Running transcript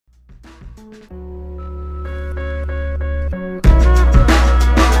Hello,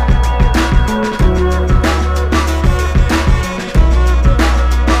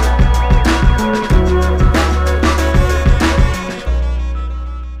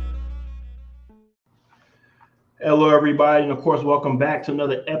 everybody, and of course, welcome back to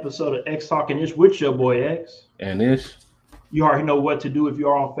another episode of X Talking Ish with your boy X. And Ish. You already know what to do. If you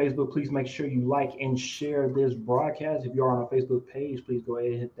are on Facebook, please make sure you like and share this broadcast. If you are on our Facebook page, please go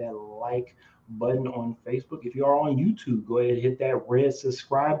ahead and hit that like button on Facebook. If you are on YouTube, go ahead and hit that red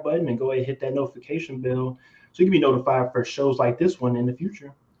subscribe button and go ahead and hit that notification bell so you can be notified for shows like this one in the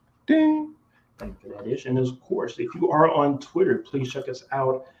future. Ding. Thank you for that, Ish. And of course, if you are on Twitter, please check us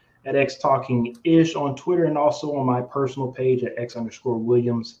out at X Talking Ish on Twitter and also on my personal page at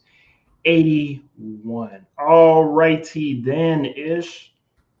X_Williams81. All righty then, Ish.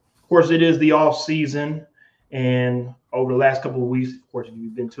 Of course, it is the off season, and over the last couple of weeks, of course, if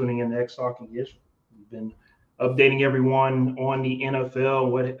you've been tuning in to X Talking Ish, we've been updating everyone on the NFL,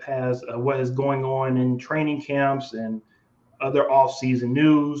 what is going on in training camps and other off season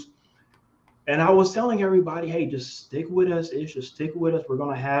news. And I was telling everybody, hey, just stick with us, Ish. Just stick with us. We're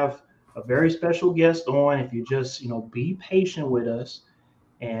going to have a very special guest on. If you just, be patient with us.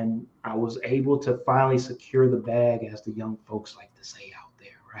 And I was able to finally secure the bag, as the young folks like to say out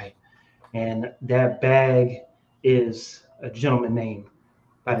there, right? And that bag is a gentleman named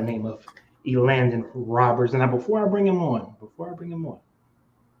by the name of Elandon Roberts. And now, before I bring him on, I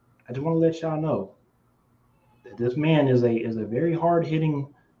just want to let y'all know that this man is a very hard-hitting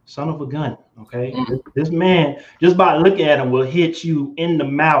son of a gun, okay? This man, just by looking at him, will hit you in the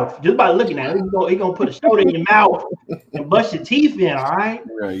mouth. Just by looking at him, he's gonna put a shoulder in your mouth and bust your teeth in, all right?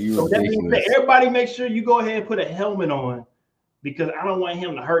 So that means that everybody make sure you go ahead and put a helmet on, because I don't want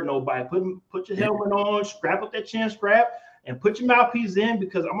him to hurt nobody. Put your helmet on, strap up that chin strap, and put your mouthpiece in,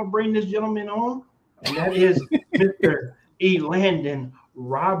 because I'm gonna bring this gentleman on, and that is Mr. Elandon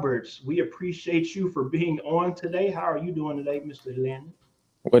Roberts. We appreciate you for being on today. How are you doing today, Mr. Elandon?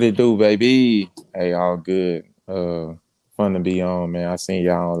 What it do, baby? Hey, all good. Fun to be on, man. I seen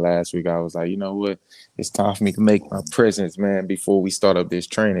y'all on last week. I was like, you know what? It's time for me to make my presence, man, before we start up this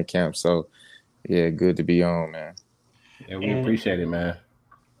training camp. So, yeah, good to be on, man. Yeah, we appreciate it, man.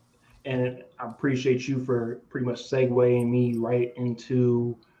 And I appreciate you for pretty much segueing me right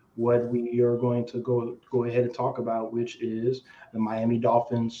into what we are going to go ahead and talk about, which is the Miami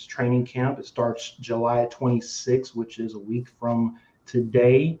Dolphins training camp. It starts July 26th, which is a week from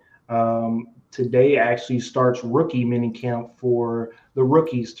today. Today actually starts rookie minicamp for the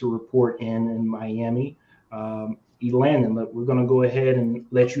rookies to report in Miami. Elandon, we're going to go ahead and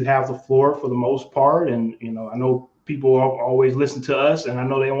let you have the floor for the most part. And, I know people always listen to us, and I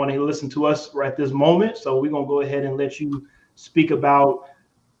know they want to listen to us right this moment. So we're going to go ahead and let you speak about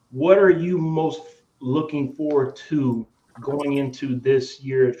what are you most looking forward to going into this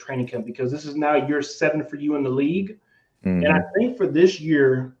year's training camp, because this is now year 7 for you in the league. Mm-hmm. And I think for this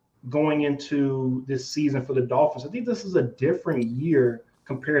year, going into this season for the Dolphins, I think this is a different year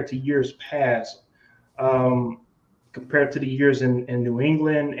compared to years past, compared to the years in New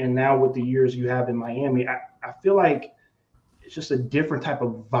England, and now with the years you have in Miami. I feel like it's just a different type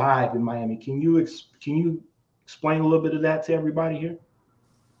of vibe in Miami. Can you explain a little bit of that to everybody here?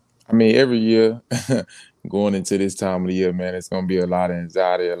 I mean, every year going into this time of the year, man, it's going to be a lot of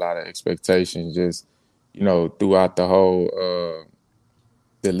anxiety, a lot of expectations, just, throughout the whole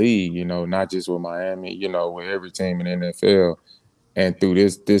the league, not just with Miami, with every team in the NFL. And through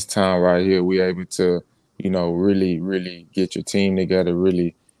this time right here, we're able to, really, really get your team together,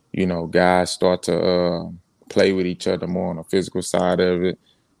 really, guys start to play with each other more on the physical side of it,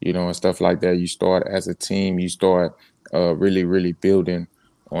 and stuff like that. You start as a team, you start really, really building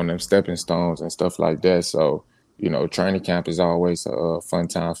on them stepping stones and stuff like that. So, training camp is always a fun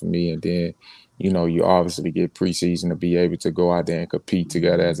time for me. And then, you obviously get preseason to be able to go out there and compete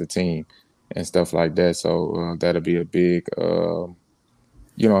together as a team and stuff like that. So that'll be a big,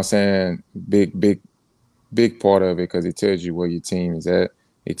 big part of it, because it tells you where your team is at.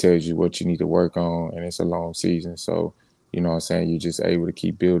 It tells you what you need to work on, and it's a long season. So, you're just able to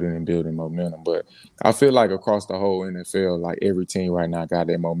keep building and building momentum. But I feel like across the whole NFL, like every team right now got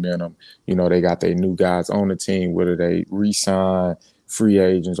their momentum. They got their new guys on the team, whether they re-sign, free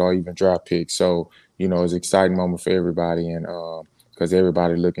agents, or even draft picks. So, it's an exciting moment for everybody, and because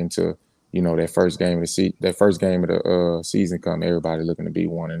everybody looking to, that first game of the season come, everybody looking to be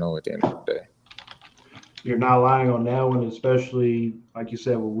 1-0 at the end of the day. You're not lying on that one, especially like you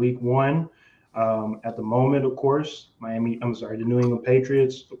said with week 1. At the moment, of course, the New England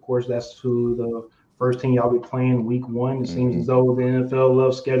Patriots, of course, that's who the first team y'all be playing week 1. It seems as though the NFL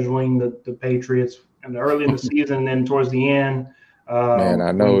loves scheduling the Patriots and early in the season, and then towards the end. Man,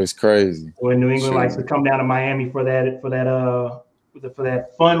 I know it's crazy. When New England likes to come down to Miami for that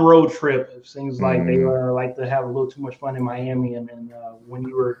fun road trip. It seems like they like to have a little too much fun in Miami. And when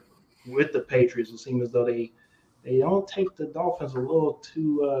you were with the Patriots, it seemed as though they don't take the Dolphins a little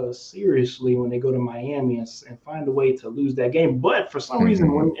too seriously when they go to Miami and find a way to lose that game. But for some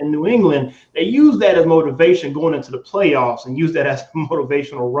reason, when in New England, they use that as motivation going into the playoffs and use that as a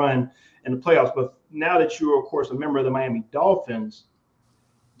motivational run in the playoffs. But now that you're, of course, a member of the Miami Dolphins,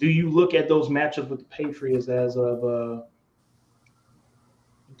 do you look at those matchups with the Patriots as of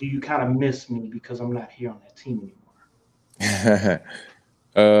do you kind of miss me because I'm not here on that team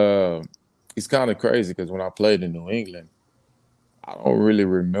anymore? It's kind of crazy because when I played in New England, I don't really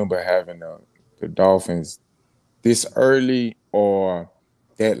remember having the Dolphins this early or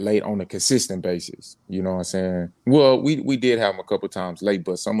that late on a consistent basis. You know what I'm saying? Well, we did have them a couple times late,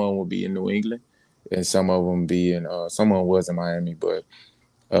 but some of them would be in New England and some of them some of them was in Miami. But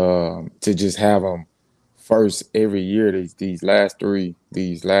to just have them first every year, these last 3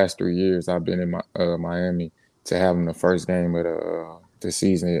 years I've been in Miami, to have them the first game of the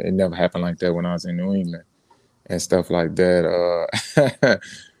season, it never happened like that when I was in New England and stuff like that.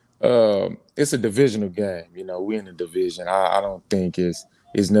 It's a divisional game, we're in a division. I don't think it's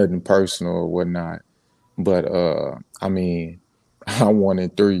nothing personal or whatnot, but I mean, I'm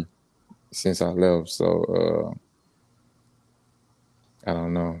 1-3 since I left, so I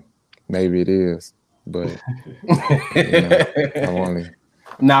don't know. Maybe it is, but I'm only.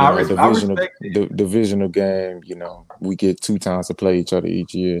 I respect the divisional game. We get 2 times to play each other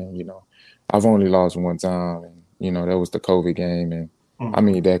each year. I've only lost 1 time, and that was the COVID game. And I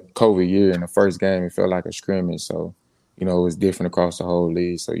mean, that COVID year in the first game, it felt like a scrimmage. So, it was different across the whole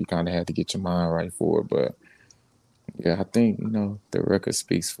league. So you kind of had to get your mind right for it. But yeah, I think the record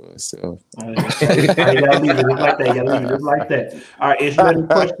speaks for itself. You gotta leave it just like that. You gotta leave it just like that. All right, is there any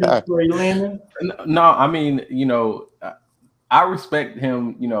questions for you, Landon? No, I mean, I respect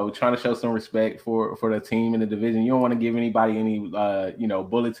him, trying to show some respect for the team in the division. You don't want to give anybody any,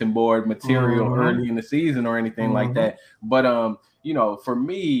 bulletin board material early in the season or anything like that. But, for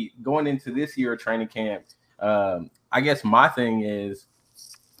me, going into this year of training camp, I guess my thing is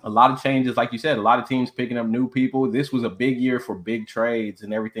a lot of changes. Like you said, a lot of teams picking up new people. This was a big year for big trades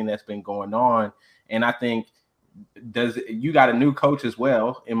and everything that's been going on. And I think you got a new coach as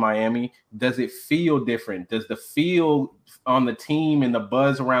well in Miami. Does it feel different? Does the feel on the team and the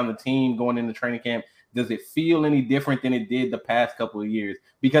buzz around the team going into training camp, does it feel any different than it did the past couple of years?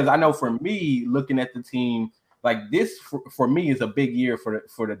 Because I know for me, looking at the team, like this for me is a big year for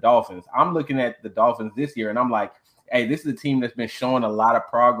the Dolphins. I'm looking at the Dolphins this year and I'm like, hey, this is a team that's been showing a lot of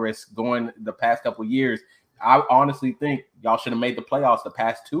progress going the past couple of years. I honestly think y'all should have made the playoffs the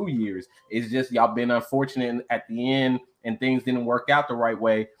past 2 years. It's just y'all been unfortunate at the end and things didn't work out the right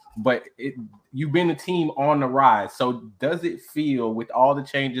way. But you've been a team on the rise. So does it feel, with all the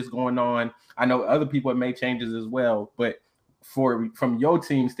changes going on, I know other people have made changes as well, but from your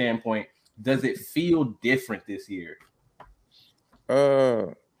team standpoint, does it feel different this year?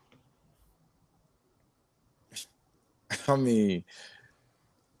 I mean,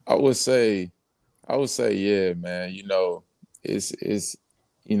 I would say, yeah, man. It's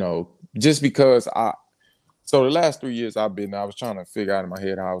just because so the last 3 years I've been there, I was trying to figure out in my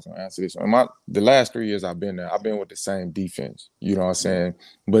head how I was gonna answer this. The last 3 years I've been there, I've been with the same defense. You know what I'm saying?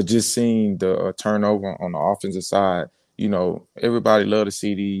 But just seeing the turnover on the offensive side, everybody love to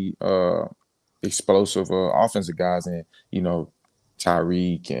see the explosive offensive guys, and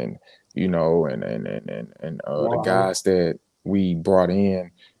Tyreek and the guys that we brought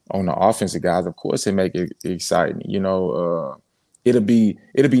in on the offensive guys. Of course, it make it exciting. It'll be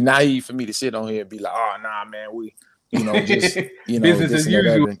naive for me to sit on here and be like, oh nah, man, we just business as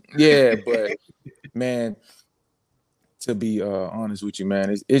usual. Yeah, but man, to be honest with you,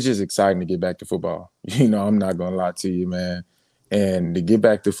 man, it's just exciting to get back to football. I'm not gonna lie to you, man. And to get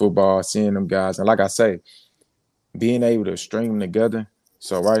back to football, seeing them guys, and like I say, being able to string them together.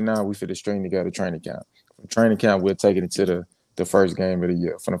 So right now we fit to string together training camp. From training camp, we're taking it to the first game of the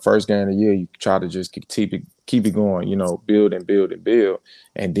year. From the first game of the year, you try to just keep it going, build and build and build,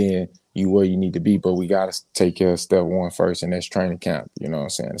 and then you where you need to be. But we got to take care of step 1 first, and that's training camp, you know what I'm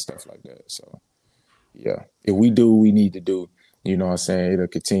saying, and stuff like that. So, yeah, if we do what we need to do, you know what I'm saying, it'll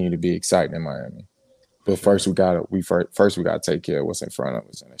continue to be exciting in Miami. But first we got to take care of what's in front of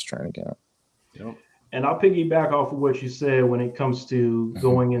us, and that's training camp. Yep. And I'll piggyback off of what you said when it comes to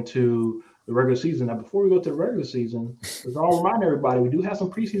going into the regular season. Now, before we go to the regular season, let's all remind everybody, we do have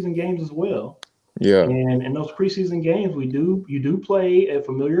some preseason games as well. Yeah. And in those preseason games, you do play a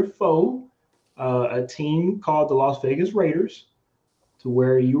familiar foe, a team called the Las Vegas Raiders, to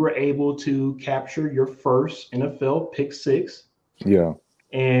where you were able to capture your first NFL pick six. Yeah.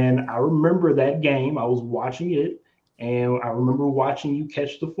 And I remember that game. I was watching it, and I remember watching you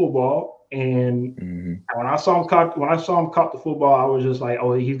catch the football. And when I saw him caught the football, I was just like,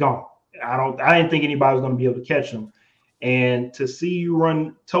 "Oh, he's gone." I didn't think anybody was going to be able to catch him. And to see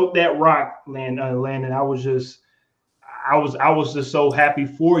you tote that rock, Landon, I was just so happy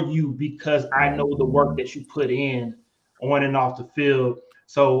for you because I know the work that you put in on and off the field.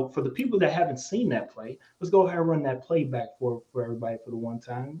 So for the people that haven't seen that play, let's go ahead and run that play back for everybody for the one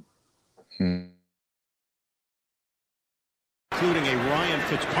time. Including a Ryan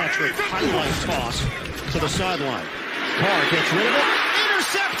Fitzpatrick highlight toss to the sideline. Carr gets rid of it.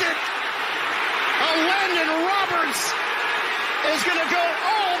 Intercepted! Landon Roberts is going to go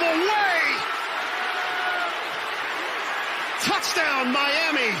all the way! Touchdown,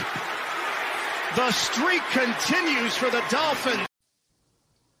 Miami! The streak continues for the Dolphins.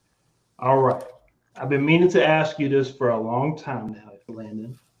 All right. I've been meaning to ask you this for a long time now,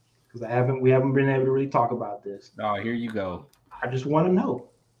 Landon, because we haven't been able to really talk about this. Oh, here you go. I just want to know,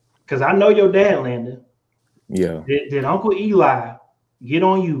 because I know your dad, Landon. Yeah. Did Uncle Eli get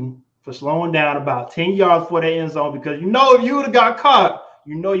on you for slowing down about 10 yards for the end zone? Because if you would have got caught,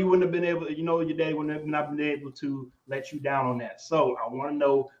 you wouldn't have been able, your daddy wouldn't have not been able to let you down on that. So I want to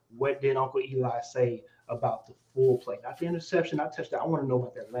know, what did Uncle Eli say about the full play? Not the interception, not touchdown. I want to know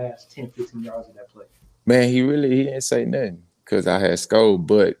about that last 10, 15 yards of that play. Man, he didn't say nothing because I had scored,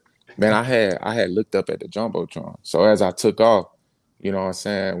 but man, I had looked up at the Jumbotron. So as I took off, you know what I'm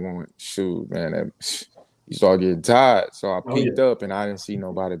saying, you start getting tired. So I peeked up and I didn't see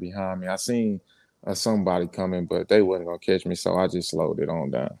nobody behind me. I seen somebody coming, but they wasn't gonna catch me, so I just slowed it on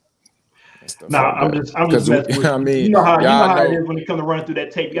down. I'm just messing with you. I mean, you know how it is when you come to run through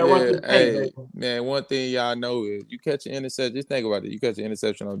that tape. You gotta run through the tape, baby. Man, one thing y'all know is you catch an interception. Just think about it. You catch an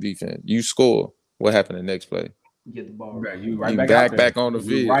interception on defense. You score. What happened the next play? You get the ball. Right, you back on the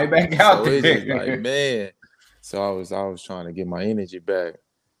field. Right back out there. It's just like, man. So I was trying to get my energy back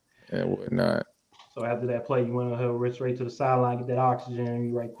and whatnot. So after that play, you went straight to the sideline, get that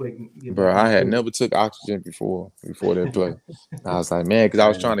oxygen, right quick. Bro, I had never took oxygen before that play. I was like, man, because I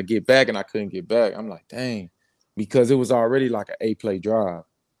was trying to get back and I couldn't get back. I'm like, dang, because it was already like an 8-play drive.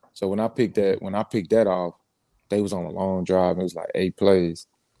 So when I picked that off, they was on a long drive. It was like 8 plays.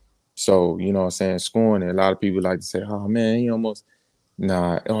 So, you know what I'm saying, scoring it. A lot of people like to say, oh, man, he almost –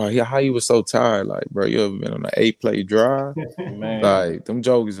 how you was so tired? Like, bro, you ever been on an 8-play drive? Man. Like, them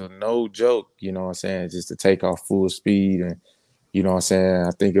jokers are no joke, you know what I'm saying, just to take off full speed. And, you know what I'm saying,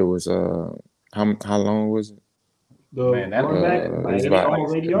 I think it was how long was it? Running back,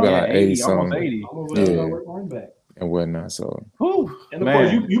 almost 80 yards. Like 80 almost 80. Running back. And whatnot, so. And, of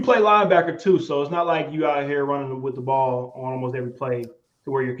course, you play linebacker, too, so it's not like you out here running with the ball on almost every play to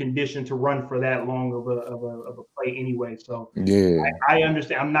where you're conditioned to run for that long of a play anyway. So I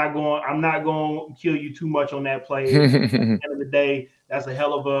understand. I'm not going to kill you too much on that play. At the end of the day, that's a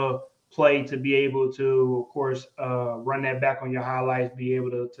hell of a play to be able to, of course, run that back on your highlights, be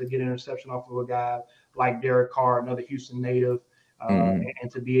able to get an interception off of a guy like Derek Carr, another Houston native, and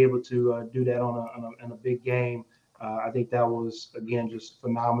to be able to do that on a big game. I think that was, again, just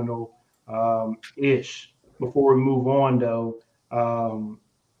phenomenal ish. Before we move on, though,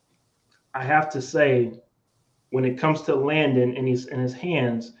 I have to say, when it comes to Landon and his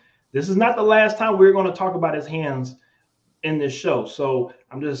hands, this is not the last time we're going to talk about his hands in this show. So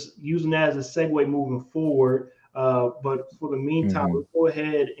I'm just using that as a segue moving forward. But for the meantime, we'll go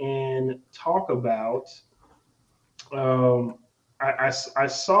ahead and talk about. I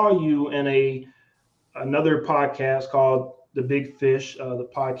saw you in another podcast called The Big Fish, the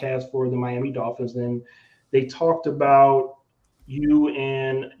podcast for the Miami Dolphins, and they talked about you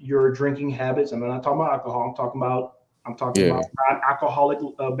and your drinking habits. I'm not talking about alcohol. I'm talking about non-alcoholic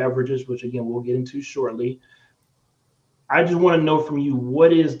beverages, which again we'll get into shortly. I just want to know from you,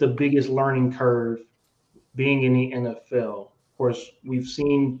 what is the biggest learning curve being in the NFL? Of course, we've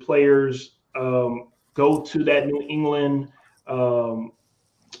seen players go to that New England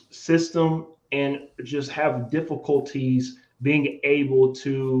system and just have difficulties being able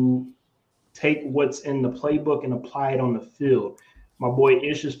to take what's in the playbook and apply it on the field. My boy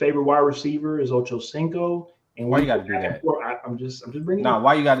Ish's favorite wide receiver is Ocho Cinco. And why you got to do that? I'm just bringing.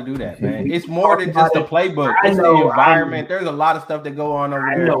 Why you got to do that, man? It's more than just the playbook. It's the environment. There's a lot of stuff that go on over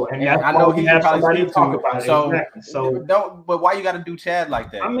there. And I know he can probably speak to it. So don't. But why you got to do Chad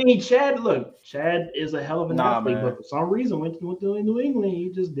like that? I mean, Chad is a hell of an athlete, but for some reason went to New England, he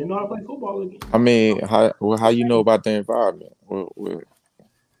just didn't know how to play football again. I mean, how you know about the environment?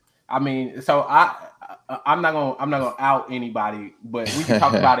 I mean, so I'm not gonna out anybody, but we can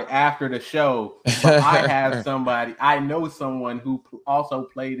talk about it after the show. But I know someone who also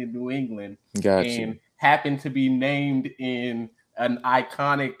played in New England and happened to be named in an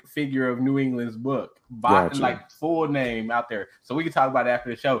iconic figure of New England's book, like full name out there. So we can talk about it after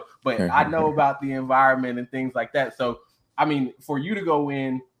the show. But I know about the environment and things like that. So I mean, for you to go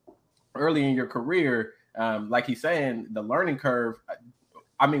in early in your career, like he's saying, the learning curve.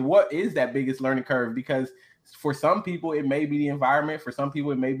 I mean, what is that biggest learning curve? Because for some people, it may be the environment. For some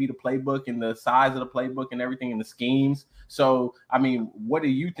people, it may be the playbook and the size of the playbook and everything and the schemes. So, I mean, what do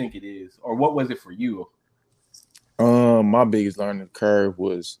you think it is? Or what was it for you? My biggest learning curve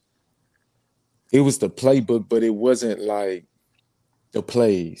was the playbook, but it wasn't like the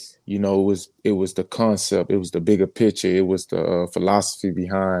plays. You know, it was the concept. It was the bigger picture. It was the philosophy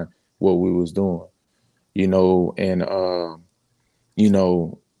behind what we was doing. You know, and you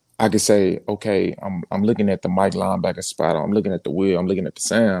know, I could say, okay, I'm looking at the Mike linebacker spot. I'm looking at the Will. I'm looking at the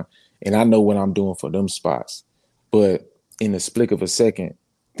Sam, and I know what I'm doing for them spots. But in the split of a second,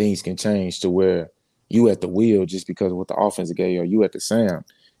 things can change to where you at the Will just because of what the offense gave you, or you at the Sam.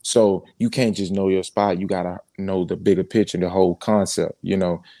 So you can't just know your spot. You gotta know the bigger picture, the whole concept. You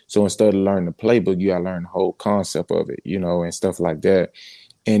know, so instead of learning the playbook, you gotta learn the whole concept of it. You know, and stuff like that.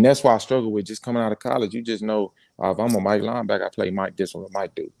 And that's why I struggle with just coming out of college. You just know. If I'm a Mike linebacker, I play Mike, this what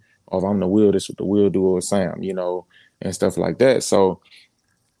Mike do. Or if I'm the Will, this what the Will do, or Sam, you know, and stuff like that. So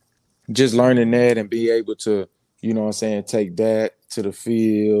just learning that and be able to, you know what I'm saying, take that to the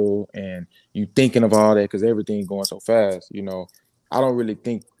field and you thinking of all that because everything going so fast, you know. I don't really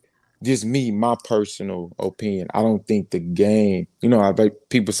think, just me, my personal opinion, I don't think the game, you know,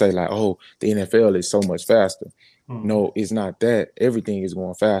 people say like, oh, the NFL is so much faster. No, it's not that. Everything is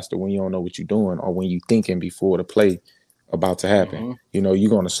going faster when you don't know what you're doing or when you're thinking before the play about to happen. You know, you're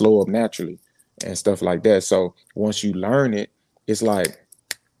going to slow up naturally and stuff like that. So once you learn it, it's like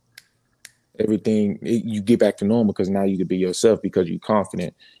everything, you get back to normal because now you can be yourself because you're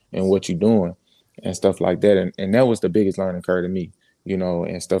confident in what you're doing and stuff like that. And that was the biggest learning curve to me, you know,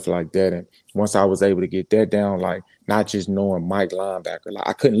 and stuff like that. And once I was able to get that down, like not just knowing Mike linebacker, like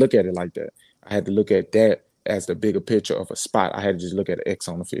I couldn't look at it like that. I had to look at that as the bigger picture of a spot. I had to just look at an X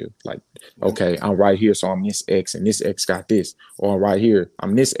on the field. Like, okay, I'm right here, so I'm this X, and this X got this. Or I'm right here,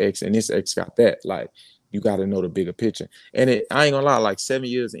 I'm this X, and this X got that. Like, you got to know the bigger picture. And I ain't gonna lie, like 7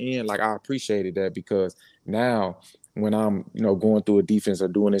 years in, like I appreciated that because now when I'm, you know, going through a defense or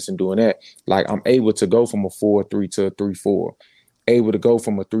doing this and doing that, like I'm able to go from a 4-3 to a 3-4. Able to go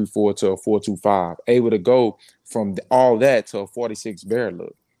from a 3-4 to a 4-2-5. Able to go from all that to a 46 bear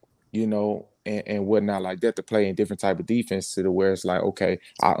look. You know, and whatnot like that to play in different type of defense to the where it's like, okay,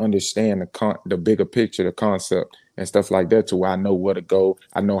 I understand the bigger picture, the concept and stuff like that to where I know where to go.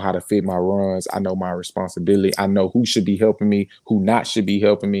 I know how to fit my runs. I know my responsibility. I know who should be helping me, who not should be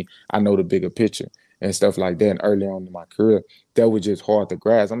helping me. I know the bigger picture and stuff like that. And early on in my career, that was just hard to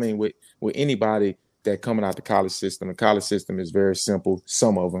grasp. I mean, with anybody that coming out the college system is very simple.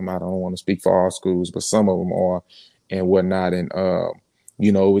 Some of them, I don't want to speak for all schools, but some of them are and whatnot. And,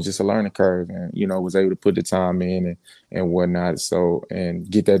 you know, it was just a learning curve and, you know, was able to put the time in and whatnot. So, and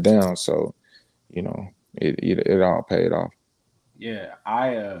get that down. So, you know, it all paid off. Yeah,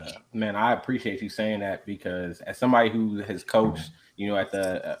 I appreciate you saying that because as somebody who has coached, you know, at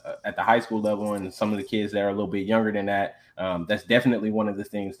the high school level and some of the kids that are a little bit younger than that, that's definitely one of the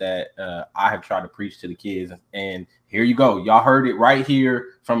things that I have tried to preach to the kids. And here you go. Y'all heard it right here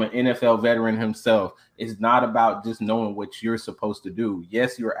from an NFL veteran himself. It's not about just knowing what you're supposed to do.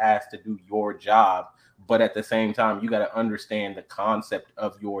 Yes, you're asked to do your job, but at the same time, you got to understand the concept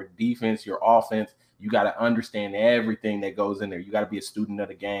of your defense, your offense. You got to understand everything that goes in there. You got to be a student of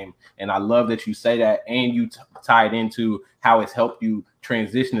the game. And I love that you say that and you tie it into how it's helped you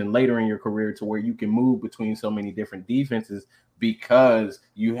transitioning later in your career to where you can move between so many different defenses because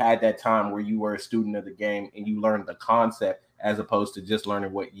you had that time where you were a student of the game and you learned the concept as opposed to just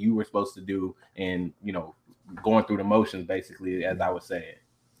learning what you were supposed to do and, you know, going through the motions, basically, as I would say it.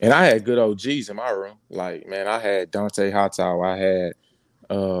 And I had good OGs in my room. Like, man, I had Dante Hightower. I had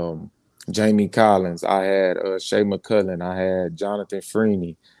Jamie Collins. I had Shea McCullen. I had Jonathan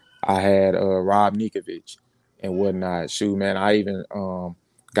Freeney. I had Rob Nikovich and whatnot. Shoot, man, I even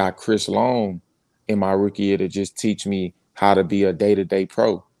got Chris Long in my rookie year to just teach me how to be a day-to-day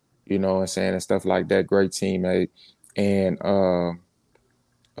pro, you know what I'm saying, and stuff like that. Great teammate. And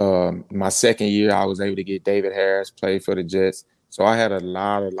my second year, I was able to get David Harris, play for the Jets. So I had a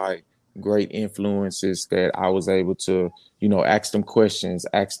lot of like great influences that I was able to, you know, ask them questions,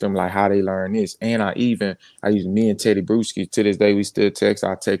 ask them like how they learn this. And I used me and Teddy Bruschi to this day, we still text.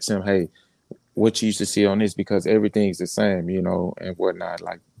 I text him, hey, what you used to see on this, because everything's the same, you know, and whatnot.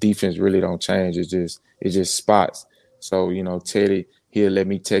 Like defense really don't change. It's just spots. So, you know, Teddy, he'll let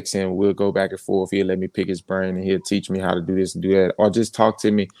me text him. We'll go back and forth. He'll let me pick his brain and he'll teach me how to do this and do that. Or just talk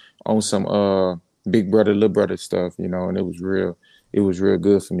to me on some big brother, little brother stuff, you know, and it was real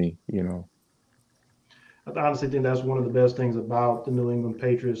good for me, you know. I honestly think that's one of the best things about the New England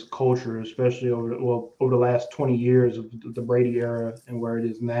Patriots culture, especially over the last 20 years of the Brady era and where it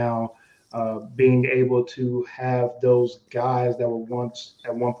is now. Being able to have those guys that were once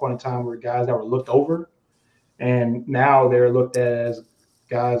at one point in time were guys that were looked over, and now they're looked at as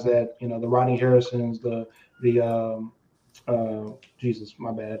guys that, you know, the Rodney Harrisons, Jesus,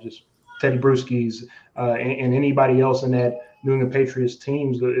 my bad, just Teddy Bruschi's, and anybody else in that New England Patriots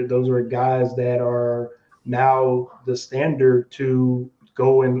teams. Those are guys that are now the standard to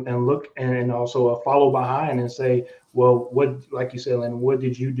go and look and also follow behind and say, well, what, like you said, Lynn, what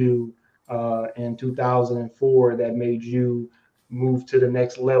did you do in 2004 that made you move to the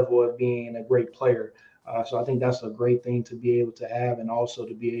next level of being a great player? So I think that's a great thing to be able to have, and also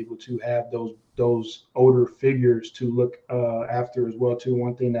to be able to have those older figures to look after as well too.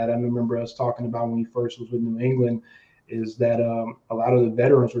 One thing that I remember us talking about when he first was with New England is that a lot of the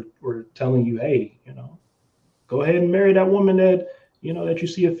veterans were telling you, hey, you know, go ahead and marry that woman that, you know, that you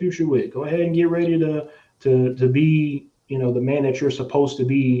see a future with. Go ahead and get ready to be, you know, the man that you're supposed to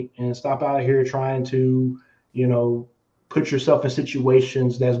be, and stop out here trying to, you know, put yourself in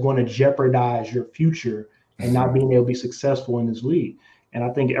situations that's going to jeopardize your future and not being able to be successful in this league. And I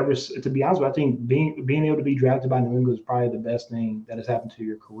think to be honest with you, I think being able to be drafted by New England is probably the best thing that has happened to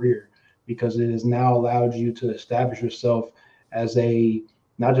your career, because it has now allowed you to establish yourself as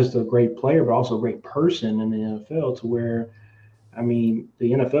not just a great player, but also a great person in the NFL, to where, I mean,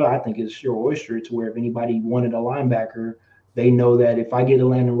 the NFL, I think, is your oyster, to where if anybody wanted a linebacker, they know that if I get a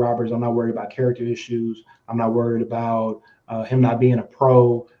Landon Roberts, I'm not worried about character issues. I'm not worried about him not being a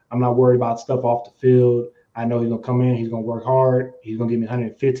pro. I'm not worried about stuff off the field. I know he's going to come in, he's going to work hard, he's going to give me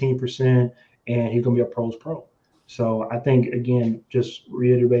 115%, and he's going to be a pro's pro. So I think, again, just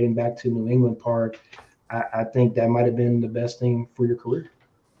reiterating back to New England part, I think that might have been the best thing for your career.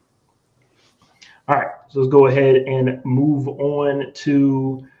 All right, so let's go ahead and move on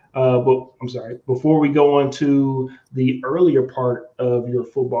to before we go on to the earlier part of your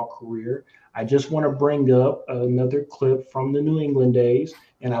football career, I just want to bring up another clip from the New England days,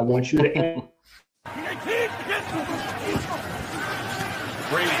 and I want you to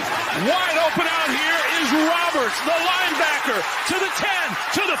Brady, wide open out here is Roberts, the linebacker, to the 10,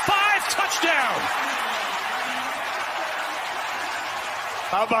 to the 5, touchdown.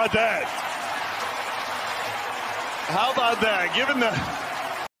 How about that? How about that? Given the...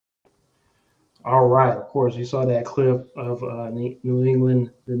 All right. Of course, you saw that clip of the New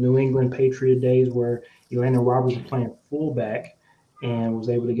England Patriot days where Landon Roberts was playing fullback and was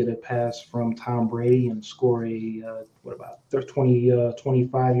able to get a pass from Tom Brady and score a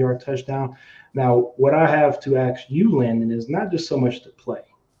 25-yard touchdown. Now, what I have to ask you, Landon, is not just so much the play.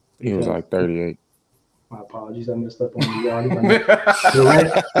 He was like 38. My apologies, I messed up on the yard.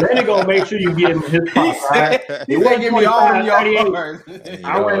 Landon gonna make sure you get him his props, all right? He won't give me all them yards.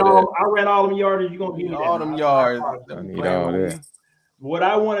 I ran all them yards. You're gonna give me all them yards. I need all that. What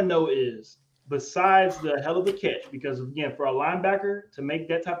I want to know is, besides the hell of a catch, because again, for a linebacker to make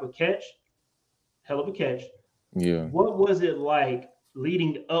that type of catch, hell of a catch. Yeah. What was it like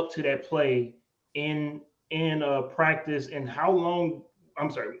leading up to that play in practice, and how long? I'm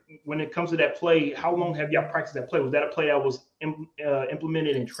sorry, when it comes to that play, how long have y'all practiced that play? Was that a play that was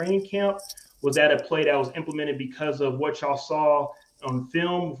implemented in training camp? Was that a play that was implemented because of what y'all saw on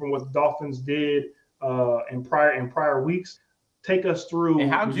film from what the Dolphins did in prior weeks? Take us through.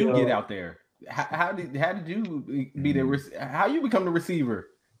 And how did you get out there? How did you be how you become the receiver?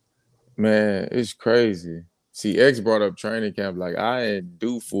 Man, it's crazy. See, X brought up training camp. Like, I didn't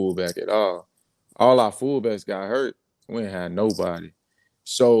do fullback at all. All our fullbacks got hurt. We ain't had nobody.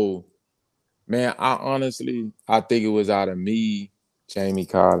 So, man, I think it was out of me, Jamie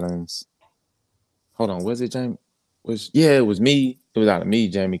Collins. Hold on, was it Jamie? It was me. It was out of me,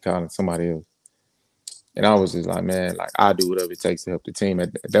 Jamie Collins, somebody else. And I was just like, man, like, I'll do whatever it takes to help the team.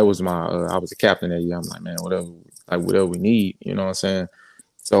 That was my I was a captain that year. I'm like, man, whatever we need, you know what I'm saying?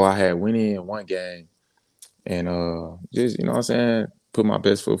 So I had went in one game and just, you know what I'm saying, put my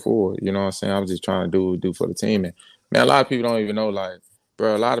best foot forward. You know what I'm saying? I was just trying to do for the team. And man, a lot of people don't even know, like,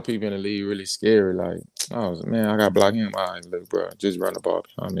 bro, a lot of people in the league really scary. Like, man, I gotta block him. All right, look, bro, just run the ball.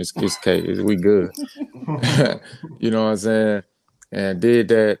 It's okay. We good. You know what I'm saying? And did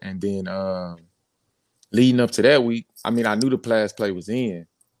that, and then leading up to that week, I mean, I knew the pass play was in,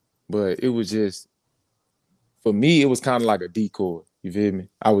 but it was just, for me, it was kind of like a decoy. You feel me?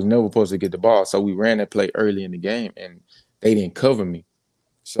 I was never supposed to get the ball, so we ran that play early in the game, and they didn't cover me.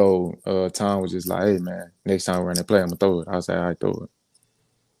 So Tom was just like, "Hey, man, next time we run that play, I'm gonna throw it." I was like, "All right, throw it."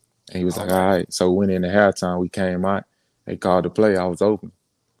 And he was like, "All right." So we went into halftime. We came out. They called the play. I was open.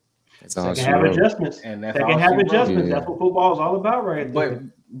 That's all Second she half wrote. adjustments. And that's Second all half she wrote. adjustments. Yeah. That's what football is all about, right there.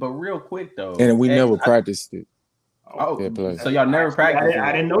 But real quick though, And we never practiced it. Oh, that play. so y'all never practiced I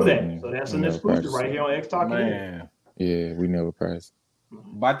it? didn't know that. Mm-mm. So that's We an never exclusive practiced right it. here on X Talking. Man. Yeah, we never practiced.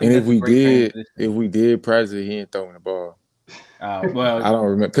 But I think And that's a great transition. if we did practice it, he ain't throwing the ball. Well, I don't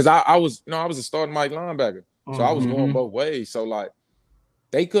remember, because I was a starting Mike linebacker, so I was going Mhm. both ways. So like,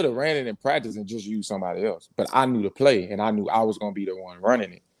 they could have ran it in practice and just used somebody else, but I knew the play and I knew I was going to be the one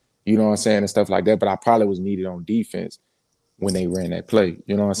running it. You know what I'm saying, and stuff like that. But I probably was needed on defense when they ran that play.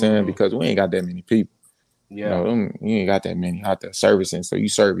 You know what I'm saying, because we ain't got that many people. Yeah. You know, you ain't got that many out there servicing, so you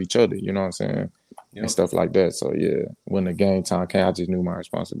serve each other. You know what I'm saying, and stuff like that. So yeah, when the game time came, I just knew my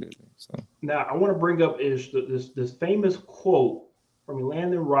responsibility. So now I want to bring up is this famous quote from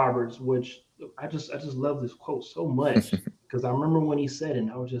Landon Roberts, which I just love this quote so much because I remember when he said it,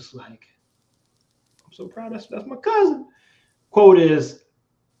 and I was just like, I'm so proud. That's my cousin. Quote is,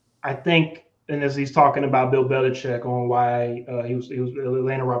 I think, and as he's talking about Bill Belichick on why he was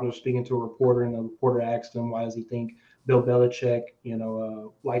Landon Roberts was speaking to a reporter, and the reporter asked him, why does he think Bill Belichick,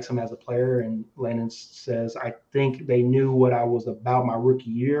 likes him as a player? And Landon says, I think they knew what I was about my rookie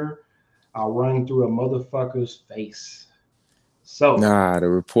year. I'll run through a motherfucker's face. So nah, the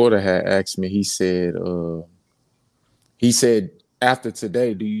reporter had asked me. He said, after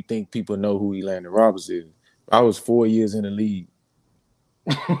today, do you think people know who Landon Roberts is? I was 4 years in the league,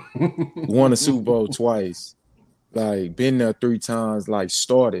 won a Super Bowl twice, like been there 3 times, like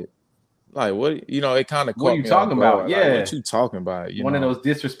started. Like, what, it kind of What are caught you me off talking about? guard. Yeah. Like, what you talking about? One of those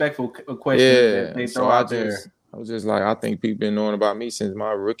disrespectful questions that they throw out there. I was just like, I think people been knowing about me since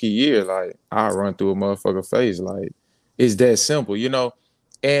my rookie year. Like, I run through a motherfucker face. Like, it's that simple,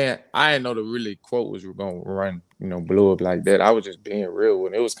 And I didn't know the really quote was gonna run, blow up like that. I was just being real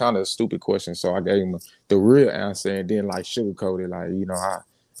with it. It was kind of a stupid question, so I gave him the real answer and then like sugarcoated, like,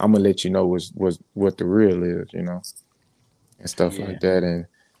 I'm gonna let you know what the real is, and stuff like that. And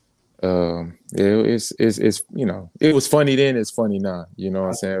it's it was funny then, it's funny now. You know what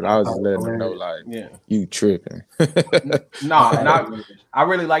I'm saying? I was just letting them know, like, you tripping. I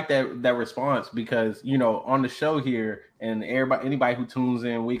really like that response because on the show here, and anybody who tunes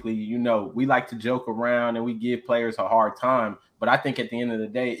in weekly, we like to joke around and we give players a hard time. But I think at the end of the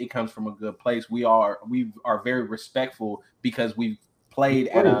day, it comes from a good place. We are very respectful because we've played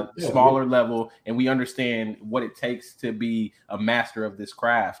at a smaller level and we understand what it takes to be a master of this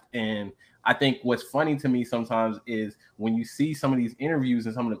craft. And I think what's funny to me sometimes is when you see some of these interviews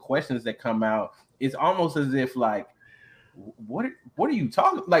and some of the questions that come out, it's almost as if like, what are you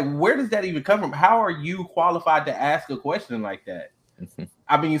talking? Like, where does that even come from? How are you qualified to ask a question like that?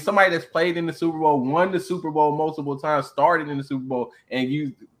 I mean, somebody that's played in the Super Bowl, won the Super Bowl multiple times, started in the Super Bowl, and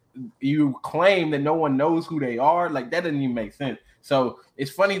you claim that no one knows who they are. Like, that doesn't even make sense. So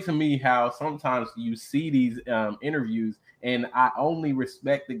it's funny to me how sometimes you see these interviews, and I only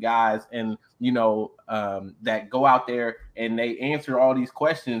respect the guys and that go out there and they answer all these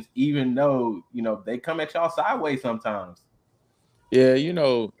questions, even though they come at y'all sideways sometimes. Yeah, I ain't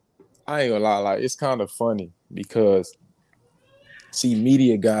gonna lie, like, it's kind of funny because see,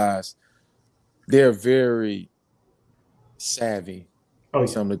 media guys, they're very savvy with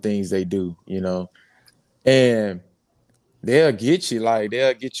some of the things they do, and they'll get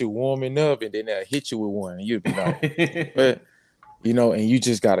you warming up, and then they'll hit you with one, and you'll be like, but and you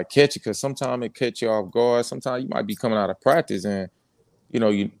just gotta catch it, because sometimes it catch you off guard. Sometimes you might be coming out of practice, and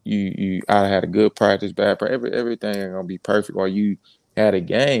you I had a good practice, bad practice, everything ain't gonna be perfect, or you had a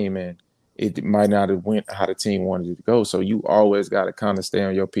game and it might not have went how the team wanted it to go. So you always got to kind of stay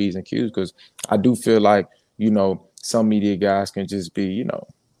on your P's and Q's, because I do feel like, some media guys can just be,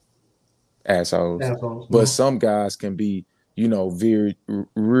 assholes. But some guys can be, very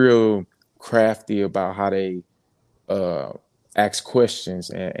real crafty about how they ask questions,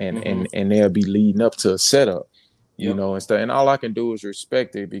 and they'll be leading up to a setup. you know, and stuff. And all I can do is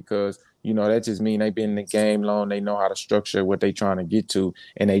respect it because, you know, that just means they've been in the game long. They know how to structure what they trying to get to,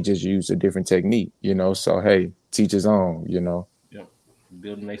 and they just use a different technique, you know. So, hey, teach his own, you know. Yep.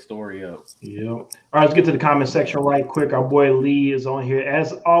 Building their story up. Yep. All right, let's get to the comment section right quick. Our boy Lee is on here.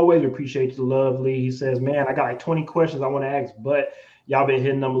 As always, we appreciate the love, Lee. He says, man, I got like 20 questions I want to ask, but y'all been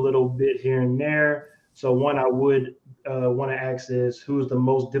hitting them a little bit here and there. So one I would want to ask is, who is the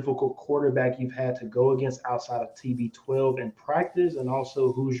most difficult quarterback you've had to go against outside of TB12 in practice? And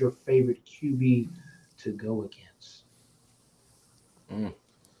also, who's your favorite QB to go against?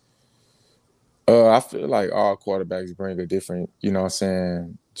 I feel like all quarterbacks bring a different, you know what I'm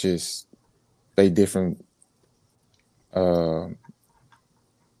saying, just they different vibe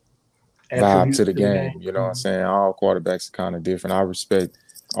to the game. You know what I'm saying? All quarterbacks are kind of different. I respect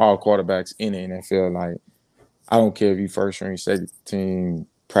all quarterbacks in the NFL. Like, I don't care if you first string, second team,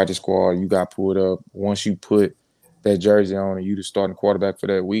 practice squad, you got pulled up. Once you put that jersey on and you the starting quarterback for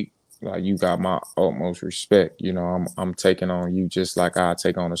that week, like, you got my utmost respect. You know, I'm taking on you just like I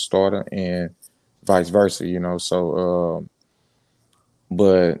take on a starter and vice versa, you know. So,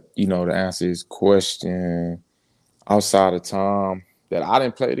 but, you know, to answer his question, outside of time that I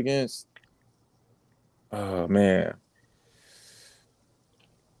didn't play it against, man,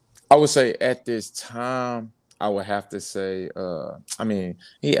 I would say at this time, I would have to say, I mean,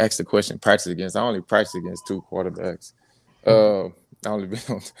 he asked the question, practice against. I only practice against 2 quarterbacks. I only been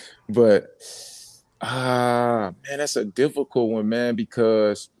on, but man, that's a difficult one, man,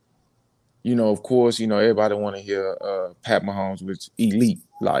 because, you know, of course, you know, everybody want to hear Pat Mahomes, which elite,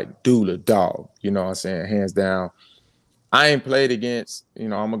 like dude or dog, you know what I'm saying, hands down. I ain't played against, you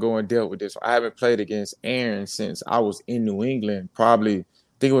know, I'm going to go and deal with this. I haven't played against Aaron since I was in New England, probably, I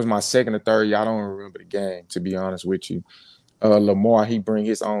think it was my second or third year. I don't remember the game, to be honest with you. Lamar, he bring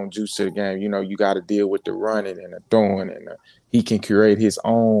his own juice to the game. You know, you got to deal with the running and the throwing, and he can create his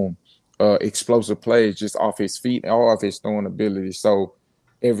own explosive plays just off his feet and off his throwing ability. So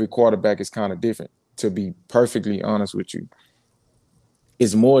every quarterback is kind of different. To be perfectly honest with you,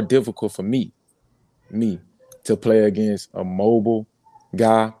 it's more difficult for me to play against a mobile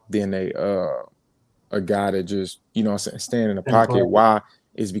guy than a guy that just, you know, stand in the pocket. Why?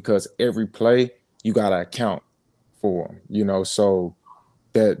 Is because every play you got to account for him, you know, so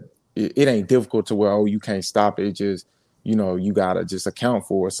that it ain't difficult to where, oh, you can't stop it. It just, you know, you got to just account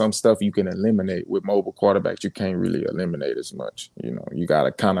for it. Some stuff you can eliminate with mobile quarterbacks. You can't really eliminate as much. You know, you got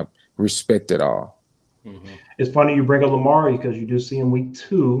to kind of respect it all. Mm-hmm. It's funny you bring up Lamar because you do see him week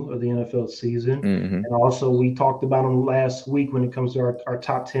 2 of the NFL season. Mm-hmm. And also we talked about him last week when it comes to our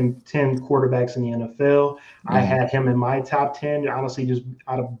top 10 quarterbacks in the NFL. Mm-hmm. I had him in my top 10, honestly, just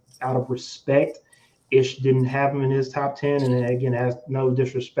out of respect. Ish didn't have him in his top 10. And again, has no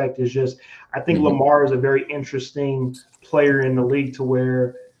disrespect. It's just, I think mm-hmm. Lamar is a very interesting player in the league to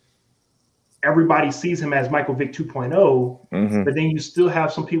where everybody sees him as Michael Vick 2.0, mm-hmm. but then you still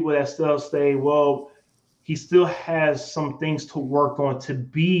have some people that still say, well, he still has some things to work on to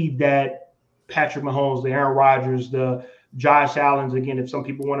be that Patrick Mahomes, the Aaron Rodgers, the Josh Allen's. Again, if some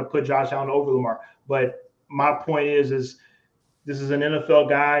people want to put Josh Allen over Lamar. But my point is this is an NFL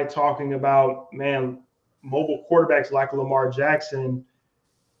guy talking about, man, mobile quarterbacks like Lamar Jackson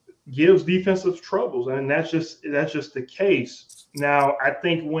gives defensive troubles. And that's just the case. Now, I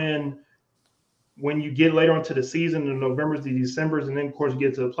think when you get later into the season, the Novembers, the Decembers, and then, of course, you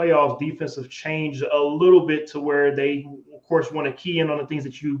get to the playoffs, defensive change a little bit to where they, of course, want to key in on the things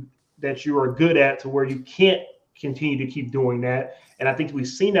that you are good at to where you can't continue to keep doing that. And I think we've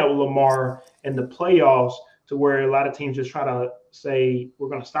seen that with Lamar in the playoffs to where a lot of teams just try to say, we're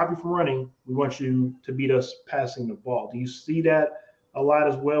going to stop you from running. We want you to beat us passing the ball. Do you see that a lot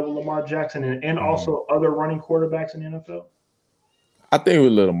as well with Lamar Jackson and also other running quarterbacks in the NFL? I think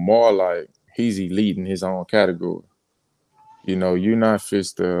with Lamar, like, he's elite in his own category. You know, you're not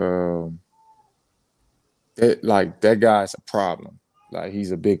just that guy's a problem. Like,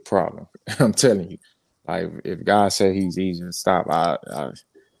 he's a big problem. I'm telling you. Like, if guys say he's easy to stop, I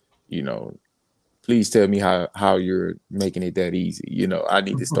you know, please tell me how you're making it that easy. You know, I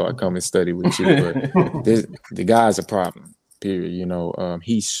need to start coming study with you. But the guy's a problem, period. You know,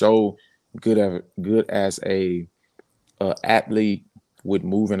 he's so good as a athlete with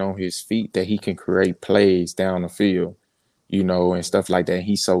moving on his feet that he can create plays down the field, you know, and stuff like that.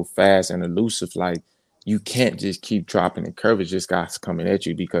 He's so fast and elusive. Like, you can't just keep dropping the coverage. This guy's coming at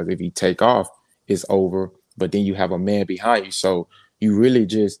you because if he take off, it's over. But then you have a man behind you. So you really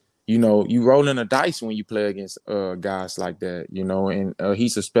just, you know, you rolling a dice when you play against guys like that, you know, and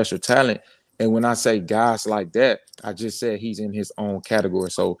he's a special talent. And when I say guys like that, I just said he's in his own category.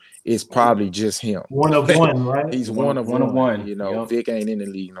 So it's probably just him. One of one, right? He's one of one. You know, Yep. Vic ain't in the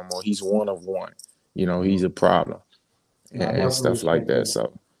league no more. He's one of one. You know, he's a problem and stuff like that.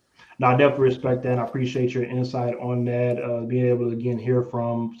 So. No, I definitely respect that. And I appreciate your insight on that. Being able to, again, hear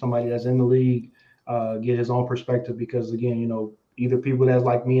from somebody that's in the league, get his own perspective, because, again, you know, either people that's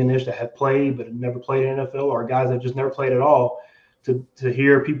like me and Ish that have played but have never played in the NFL, or guys that just never played at all, to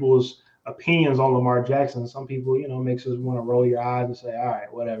hear people's opinions on Lamar Jackson. Some people, you know, makes us want to roll your eyes and say, all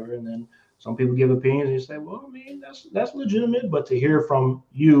right, whatever. And then some people give opinions and you say, well, I mean, that's legitimate. But to hear from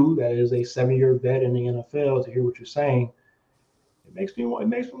you, that is a 7-year vet in the NFL, to hear what you're saying, it makes me want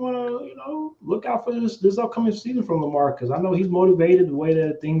to, you know, look out for this upcoming season from Lamar, because I know he's motivated the way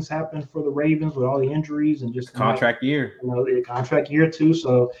that things happen for the Ravens with all the injuries and just Contract year. You know, the contract year too.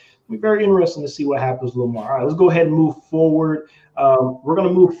 So it'll be very interesting to see what happens with Lamar. All right, let's go ahead and move forward. We're going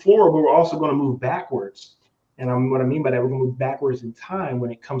to move forward, but we're also going to move backwards. And what I mean by that, we're going to move backwards in time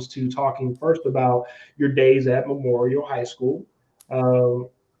when it comes to talking first about your days at Memorial High School. Of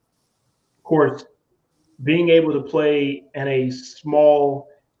course, being able to play in a small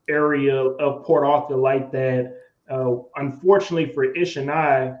area of Port Arthur like that, unfortunately for Ish and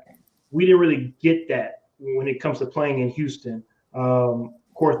I, we didn't really get that when it comes to playing in Houston. Of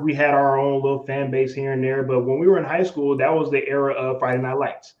course, we had our own little fan base here and there, but when we were in high school, that was the era of Friday Night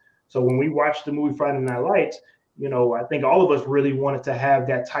Lights. So when we watched the movie Friday Night Lights, you know, I think all of us really wanted to have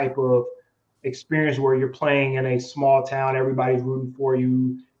that type of experience where you're playing in a small town, everybody's rooting for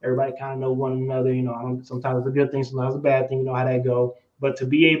you, everybody kind of know one another. You know, sometimes it's a good thing, sometimes it's a bad thing, you know how that go. But to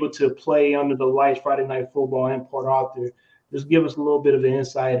be able to play under the lights Friday Night Football in Port Arthur, just give us a little bit of an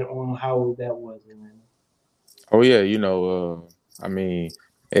insight on how that was. Oh, yeah, you know, I mean,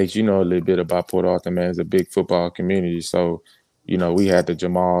 H, you know a little bit about Port Arthur, man. It's a big football community. So, you know, we had the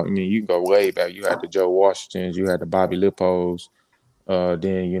Jamal. I mean, you can go way back. You had the Joe Washingtons. You had the Bobby Lippos.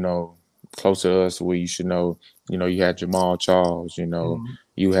 Then, you know, close to us, where you should know, you know, you had Jamal Charles. You know,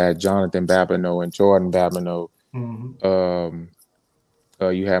 you had Jonathan Babineau and Jordan Babineau.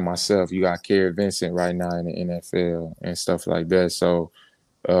 You had myself. You got Kerry Vincent right now in the NFL and stuff like that. So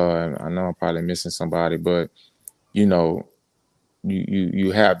I know I'm probably missing somebody, but, you know,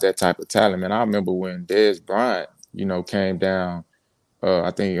 you have that type of talent, man. I remember when Dez Bryant, you know, came down, I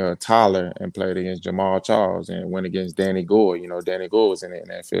think Tyler, and played against Jamal Charles and went against Danny Gore. You know, Danny Gore was in the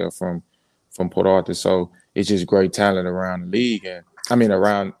NFL from Port Arthur. So it's just great talent around the league, and I mean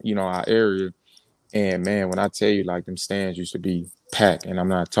around, you know, our area. And man, when I tell you, like, them stands used to be packed, and I'm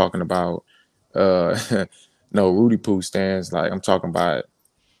not talking about no Rudy Poo stands. Like, I'm talking about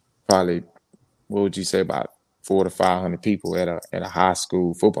probably, what would you say, about 400 to 500 people at a high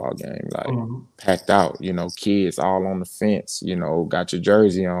school football game, like packed out, you know, kids all on the fence, you know, got your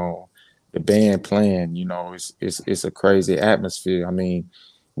jersey on, the band playing, you know, it's a crazy atmosphere. I mean,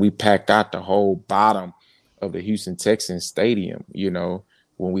 we packed out the whole bottom of the Houston Texans stadium, you know,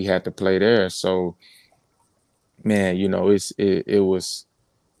 when we had to play there. So, man, you know, it was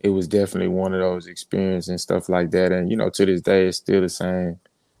definitely one of those experiences and stuff like that. And, you know, to this day, it's still the same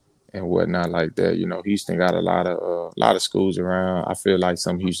and whatnot like that. You know, Houston got a lot of schools around. I feel like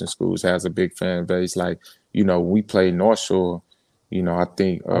some Houston schools has a big fan base. Like, you know, we play North Shore. You know, I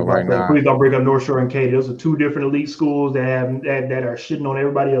think right now. Please don't bring up North Shore and Katy. Those are two different elite schools that are shitting on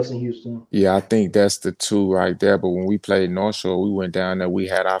everybody else in Houston. Yeah, I think that's the two right there. But when we played North Shore, we went down there. We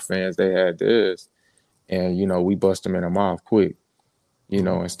had our fans. They had theirs, and you know, we bust them in the mouth quick. You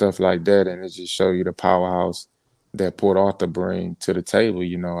know, and stuff like that. And it just show you the powerhouse that Port Arthur bring to the table.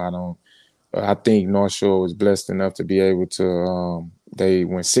 You know, I think North Shore was blessed enough to be able to,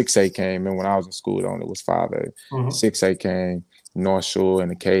 when 6A came in, when I was in school, it was 5A. 6A came, North Shore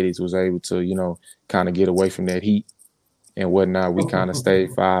and the Katie's was able to, you know, kind of get away from that heat and whatnot. We kind of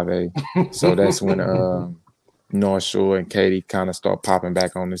stayed 5A. So that's when North Shore and Katy kind of start popping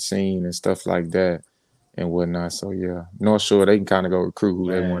back on the scene and stuff like that and whatnot. So, yeah, North Shore, they can kind of go recruit who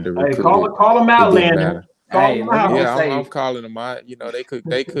they want to recruit. Hey, call them out, Landon. Hey, I'm calling them out. You know, they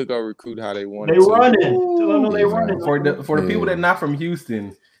could go recruit how they want. They running. They running. For the people that are not from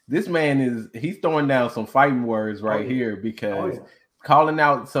Houston, this man he's throwing down some fighting words right here, because calling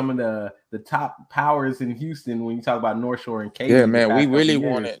out some of the top powers in Houston when you talk about North Shore and Katy. Yeah, man, we really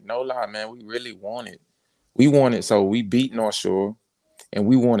want it. No lie, man, we really want it. We want it. So we beat North Shore, and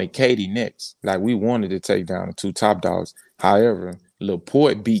we wanted Katy next. Like, we wanted to take down the two top dogs. However,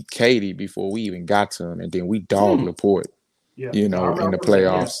 LaPorte beat Katy before we even got to him, and then we dogged LaPorte, you know, in the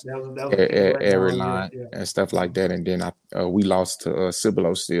playoffs at every line and stuff like that. And then we lost to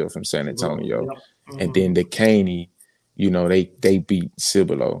Cibolo still from San Antonio. And then the Caney, you know, they beat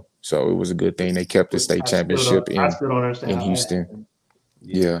Cibolo So it was a good thing they kept the state championship I still don't understand in how Houston.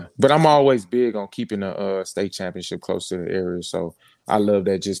 Yeah, but I'm always big on keeping the state championship close to the area. So I love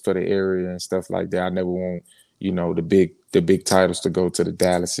that just for the area and stuff like that. I never want, the big titles to go to the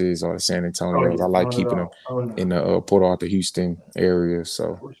Dallases or the San Antonios. I like keeping them in the Port Arthur, Houston area.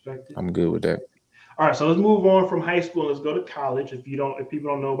 So I'm good with that. All right, so let's move on from high school. Let's go to college. If people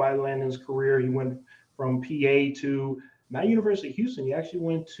don't know about Landon's career, he went from PA to not University of Houston. He actually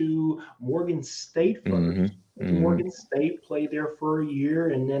went to Morgan State first. Morgan State, played there for a year,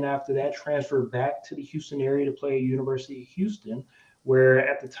 and then after that transferred back to the Houston area to play at University of Houston, where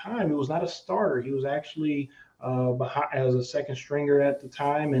at the time it was not a starter. He was actually behind as a second stringer at the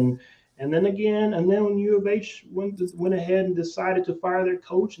time, and then when U of H went ahead and decided to fire their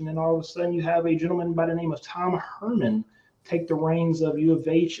coach, and then all of a sudden you have a gentleman by the name of Tom Herman take the reins of U of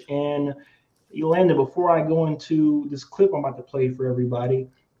H. And Landon, before I go into this clip I'm about to play for everybody,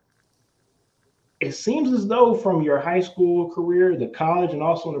 it seems as though from your high school career, the college, and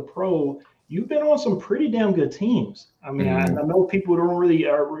also in the pro, you've been on some pretty damn good teams. I mean, I know people don't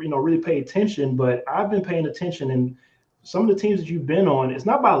really pay attention, but I've been paying attention, and some of the teams that you've been on, it's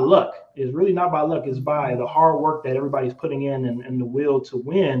not by luck. It's really not by luck. It's by the hard work that everybody's putting in and the will to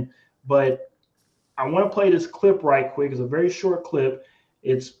win. But I want to play this clip right quick. It's a very short clip.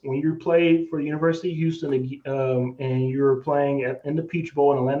 It's when you played for the University of Houston and you were playing in the Peach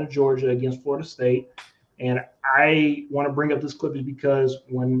Bowl in Atlanta, Georgia against Florida State. And I want to bring up this clip because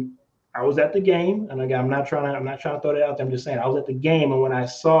when I was at the game, and again, I'm not trying to throw that out there. I'm just saying I was at the game, and when I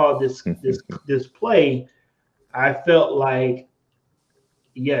saw this play, I felt like,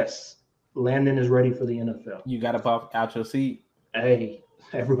 yes, Landon is ready for the NFL. You got to pop out your seat. Hey,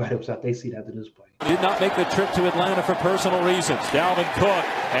 everybody was out their seat after this play. Did not make the trip to Atlanta for personal reasons. Dalvin Cook,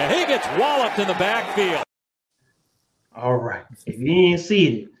 and he gets walloped in the backfield. All right. If you ain't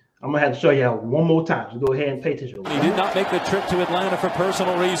seen it, I'm going to have to show you out one more time. So go ahead and pay attention. He did not make the trip to Atlanta for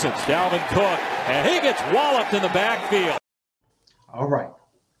personal reasons. Dalvin Cook, and he gets walloped in the backfield. All right.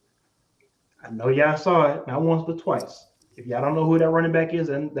 I know y'all saw it not once but twice. If y'all don't know who that running back is,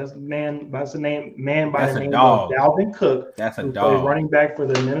 and that's the name by the name of Dalvin Cook. That's a who dog. Plays running back for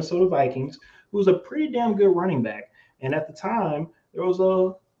the Minnesota Vikings, who's a pretty damn good running back. And at the time, there was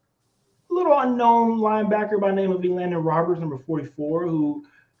a little unknown linebacker by the name of Landon Roberts, number 44, who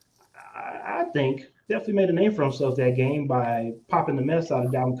I think definitely made a name for himself that game by popping the mess out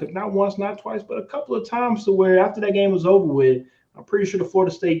of Dalvin Cook. Not once, not twice, but a couple of times to where after that game was over with, I'm pretty sure the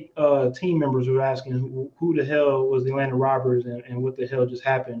Florida State team members were asking who the hell was the Landon Roberts and what the hell just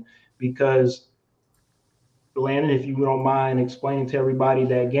happened. Because, Landon, if you don't mind explaining to everybody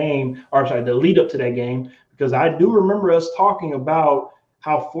that game, or sorry, the lead up to that game, because I do remember us talking about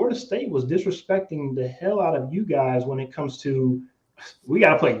how Florida State was disrespecting the hell out of you guys when it comes to, we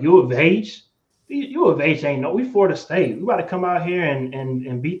got to play U of H. U of H ain't no, we Florida State. We got to come out here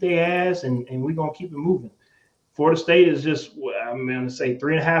and beat their ass, and we're going to keep it moving. Florida State is just, I'm going to say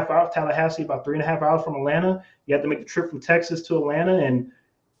 3.5 hours. Tallahassee, about 3.5 hours from Atlanta. You have to make the trip from Texas to Atlanta. And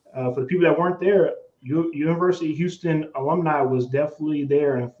for the people that weren't there, University of Houston alumni was definitely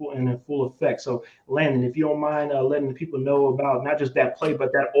there in full effect. So, Landon, if you don't mind letting the people know about not just that play,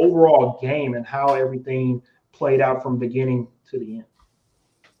 but that overall game and how everything played out from beginning to the end.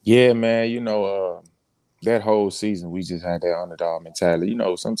 Yeah, man. That whole season, we just had that underdog mentality.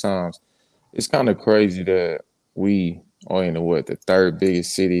 Sometimes it's kind of crazy that we are in the third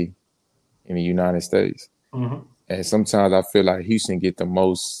biggest city in the United States. Mm-hmm. And sometimes I feel like Houston get the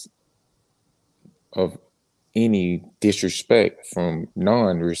most of any disrespect from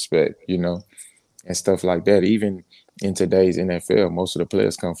non-respect, and stuff like that. Even in today's NFL, most of the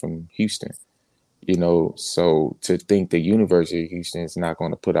players come from Houston, so to think the University of Houston is not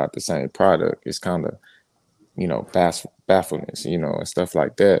going to put out the same product is kind of, baffleness, and stuff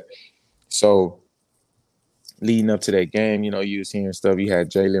like that. So leading up to that game, you was hearing stuff. You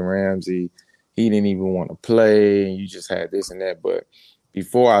had Jalen Ramsey. He didn't even want to play. And you just had this and that. But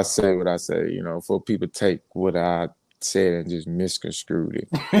before I say what I say, for people take what I said and just misconstrued it,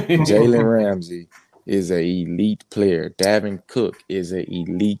 Jalen Ramsey is an elite player. Dalvin Cook is an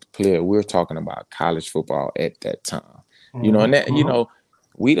elite player. We're talking about college football at that time. And that,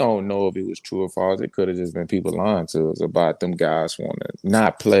 we don't know if it was true or false. It could have just been people lying to us about them guys want to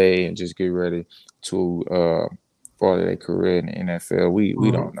not play and just get ready to further their career in the NFL.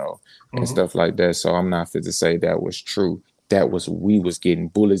 We don't know and stuff like that. So I'm not fit to say that was true. We was getting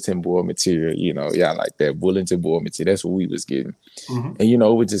bulletin board material, y'all like that bulletin board material. That's what we was getting. And, it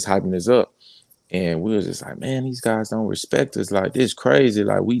was just hyping us up. And we were just like, man, these guys don't respect us. Like, this crazy.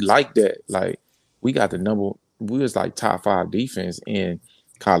 Like, we like that. Like, we got we was like top 5 defense in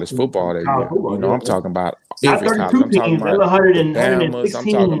college football that year. Football, you know, yeah. I'm talking about Not every college. 32 I'm talking teams, about 100 the and Bahamas.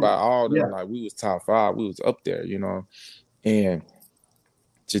 116. I'm talking about all them. Yeah. Like we was top 5. We was up there, you know, and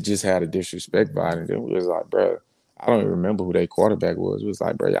just had a disrespect by it. And then we was like, bro, I don't even remember who their quarterback was. It was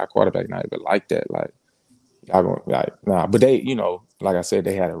like, bro, y'all quarterback not even like that. Like, y'all going like, nah. But they, you know, like I said,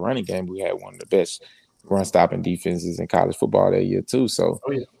 they had a running game. We had one of the best run stopping defenses in college football that year too. So,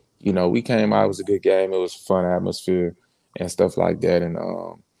 you know, we came out. It was a good game. It was a fun atmosphere and stuff like that. And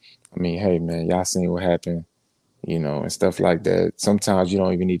I mean, hey man, y'all seen what happened, you know, and stuff like that. Sometimes you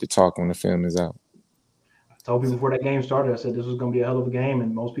don't even need to talk when the film is out. I told people before that game started, I said this was going to be a hell of a game,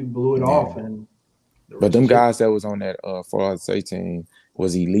 and most people blew it off. And but them guys that was on that Florida State team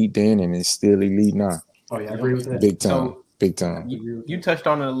was elite then, and it's still elite now. Oh yeah, I agree with that. Big time. So, big time. You touched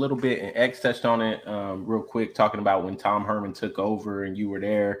on it a little bit, and X touched on it real quick, talking about when Tom Herman took over and you were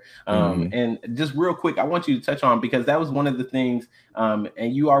there. And just real quick, I want you to touch on, because that was one of the things,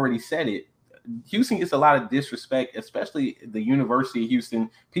 and you already said it. Houston gets a lot of disrespect, especially the University of Houston.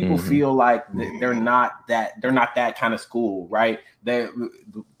 People feel like they're not that kind of school, right?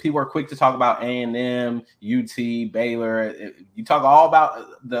 People are quick to talk about A&M, UT, Baylor. You talk all about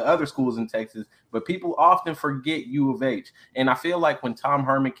the other schools in Texas, but people often forget U of H. And I feel like when Tom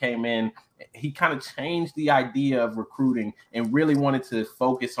Herman came in, he kind of changed the idea of recruiting and really wanted to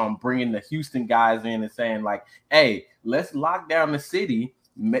focus on bringing the Houston guys in and saying like, hey, let's lock down the city,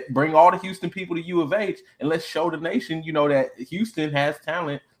 bring all the Houston people to U of H, and let's show the nation, you know, that Houston has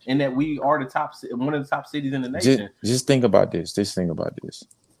talent and that we are one of the top cities in the nation. Just think about this. Just think about this.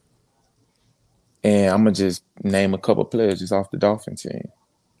 And I'm going to just name a couple players just off the Dolphin team.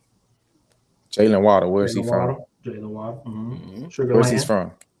 Jalen Waddle, where's he from? Jalen Waddle. Where's he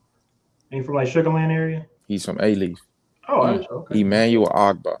from? Ain't from like Sugarland area? He's from A-Leaf. Oh, okay. Emmanuel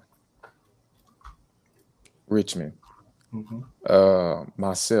Ogba. Richmond.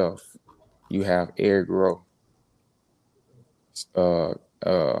 Myself. You have Eric Rowe.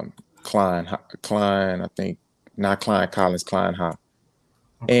 Klein, I think, not Klein Collins, Klein High.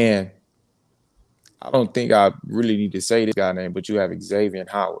 And I don't think I really need to say this guy's name, but you have Xavier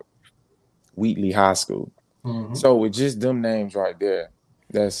Howard, Wheatley High School. So with just them names right there,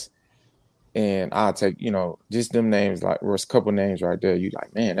 and I'll take, you know, just them names, like, or a couple names right there, you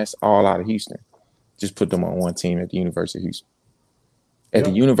like, man, that's all out of Houston. Just put them on one team at the University of Houston. At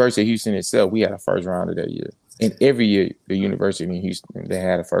the University of Houston itself, we had a first rounder that year. And every year, the University of Houston, they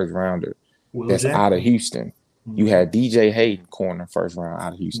had a first rounder that's out of Houston. You had DJ Hayden corner first round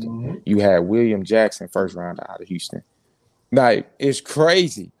out of Houston. You had William Jackson first rounder out of Houston. Like, it's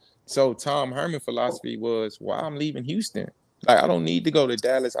crazy. So Tom Herman's philosophy was, well, I'm leaving Houston. Like, I don't need to go to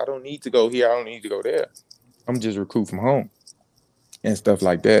Dallas. I don't need to go here. I don't need to go there. I'm just recruit from home and stuff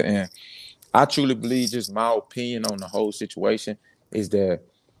like that. And I truly believe, just my opinion on the whole situation is that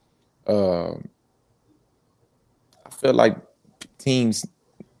I feel like teams,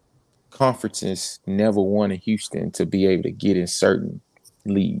 conferences never wanted Houston to be able to get in certain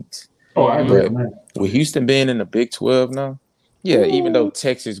leagues. Oh, I agree. With Houston being in the Big 12 now, even though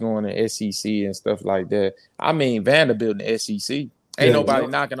Texas going to SEC and stuff like that, I mean, Vanderbilt in the SEC. Ain't nobody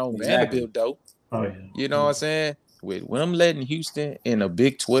knocking on Vanderbilt, though. Oh, yeah. You know what I'm saying? With them letting Houston in a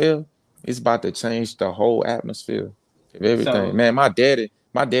Big 12, it's about to change the whole atmosphere of everything. So, man, my daddy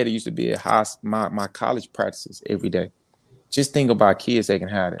used to be at my college practices every day. Just think about kids that can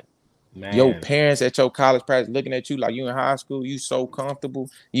have that. Man. Your parents at your college practice looking at you like you in high school, you so comfortable,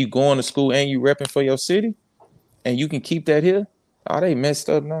 you going to school and you repping for your city, and you can keep that here. Oh, they messed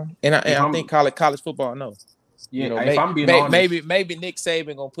up now. And I think college football, no. Yeah, you know, if I'm being honest, maybe Nick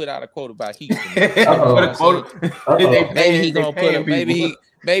Saban gonna put out a quote about Houston. Maybe he gonna put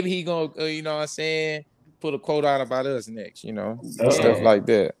maybe he gonna you know what I'm saying, put a quote out about us next, you know, stuff like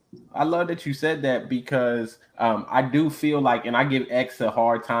that. I love that you said that, because I do feel like, and I give X a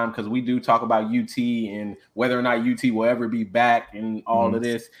hard time because we do talk about UT and whether or not UT will ever be back and all of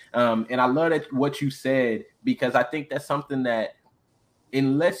this. And I love that what you said, because I think that's something that,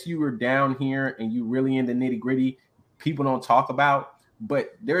 unless you were down here and you really in the nitty gritty, people don't talk about.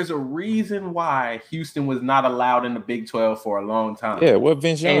 But there's a reason why Houston was not allowed in the Big 12 for a long time. Yeah, where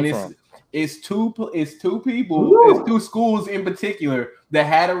Vince Young from? It's two people, it's two schools in particular that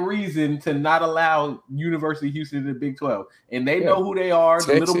had a reason to not allow University of Houston in the Big 12, and they know who they are.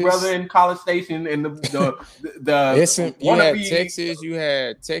 Texas, the little brother in College Station, and you had Texas, you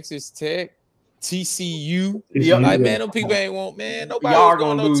had Texas Tech, TCU. Like, man, them people ain't want, man. Nobody y'all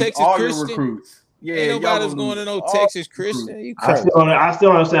going to lose Texas all Christian. Your recruits. Yeah, ain't nobody's going to no Texas Christian. You crazy. I still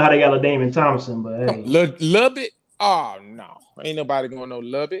don't understand how they got LaDainian Thompson, but hey. Lubbock? Oh no, ain't nobody going to no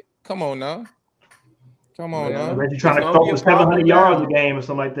Lubbock. Come on now. Come on now. Unless you're trying to It's throw gonna be for a 700 problem yards now. a game or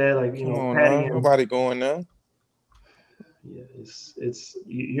something like that. Like, Come on Patty now. and Nobody going now. yeah, it's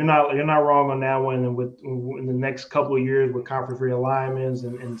you're not wrong on that one. And in the next couple of years with conference realignments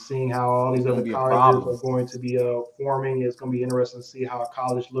and seeing how all these It's gonna other be a colleges problem. are going to be forming, it's going to be interesting to see how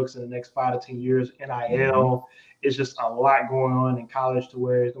college looks in the next 5 to 10 years. NIL, it's just a lot going on in college to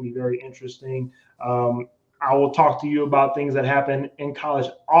where it's going to be very interesting. I will talk to you about things that happen in college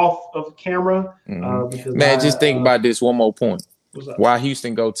off of camera because Man, just think about this one more point. What's up? Why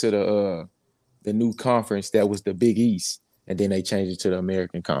Houston go to the new conference that was the Big East, and then they changed it to the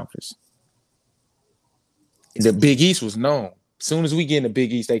American Conference? The Big East was known. As soon as we get in the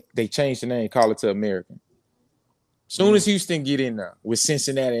Big East, they changed the name, call it to American. As soon as Houston get in there with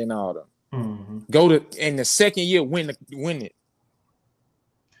Cincinnati and all them, go to in the second year win it.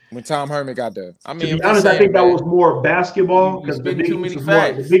 When Tom Herman got there, I mean, To be honest, I think that was more basketball because the spitting Big too East many is more.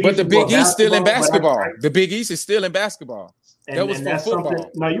 facts. But the Big East still in basketball. But The Big East is still in basketball. That was for that's football.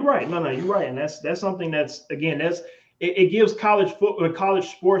 something. No, you're right. No, you're right. And that's something that's again it gives college football,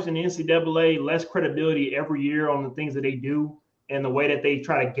 college sports, and the NCAA less credibility every year on the things that they do and the way that they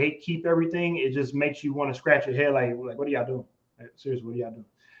try to gatekeep everything. It just makes you want to scratch your head like what are y'all doing? Like, seriously, what are y'all doing?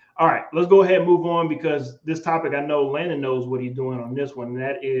 All right, let's go ahead and move on because this topic, I know Landon knows what he's doing on this one, and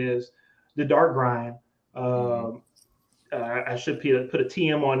that is the dark grind. I should put a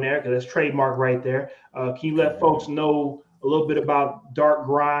TM on there because that's trademark right there. Can you let folks know a little bit about dark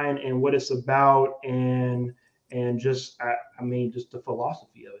grind and what it's about and just just the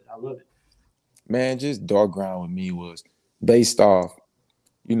philosophy of it? I love it. Man, just dark grind with me was based off,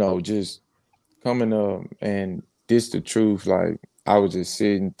 just coming up, and this the truth. Like I was just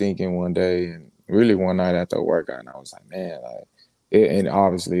sitting thinking one day, and really one night after a workout, and I was like, man, and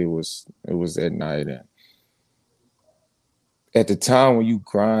obviously it was that night. And at the time when you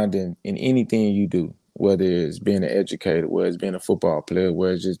grind in anything you do, whether it's being an educator, whether it's being a football player,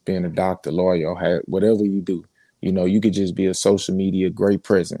 whether it's just being a doctor, lawyer, whatever you do, you could just be a social media great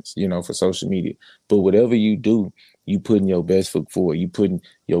presence, for social media. But whatever you do, you putting your best foot forward. You putting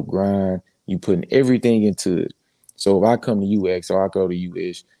your grind, you putting everything into it. So if I come to you, X, or I go to you,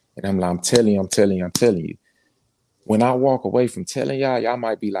 Ish, and I'm like, I'm telling you. When I walk away from telling y'all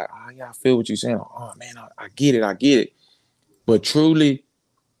might be like, oh, yeah, I feel what you're saying. Oh, man, I get it. But truly,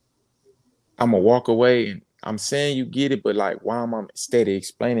 I'm going to walk away and I'm saying you get it, but like, why am I steady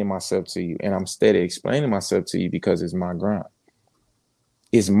explaining myself to you? And I'm steady explaining myself to you because it's my grind.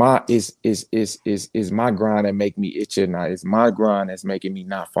 It's my grind that make me itch at night. It's my grind that's making me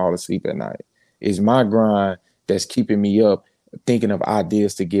not fall asleep at night. It's my grind that's keeping me up thinking of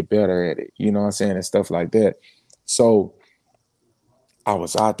ideas to get better at it. You know what I'm saying? And stuff like that. So I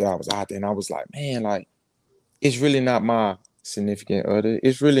was out there and I was like, man, like, it's really not my significant other.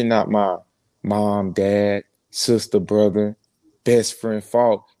 It's really not my mom, dad, sister, brother, best friend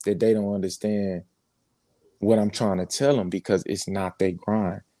fault that they don't understand what I'm trying to tell them because it's not their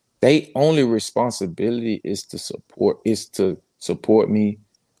grind. They only responsibility is to support me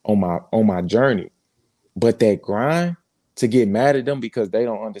on my journey. But that grind, to get mad at them because they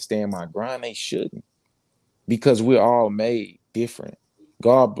don't understand my grind, they shouldn't. Because we're all made different.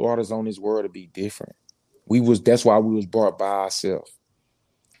 God brought us on this world to be different. That's why we was brought by ourselves.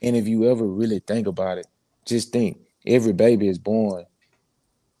 And if you ever really think about it, just think, every baby is born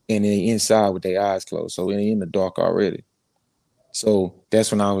and they inside with their eyes closed. So they're in the dark already. So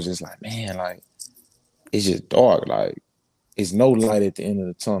that's when I was just like, man, like, it's just dark. Like, it's no light at the end of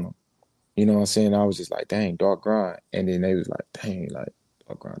the tunnel. You know what I'm saying? I was just like, dang, dark grind. And then they was like, dang, like,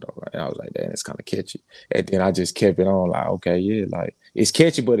 dark grind. And I was like, dang, it's kind of catchy. And then I just kept it on like, okay, yeah, like, it's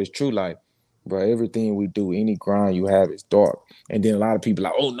catchy, but it's true. Like, bro, everything we do, any grind you have is dark. And then a lot of people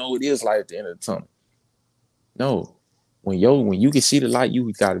like, oh, no, it is light at the end of the tunnel. No. When you can see the light,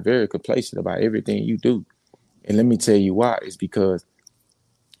 you got very complacent about everything you do. And let me tell you why. It's because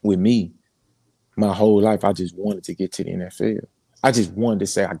with me, my whole life, I just wanted to get to the NFL. I just wanted to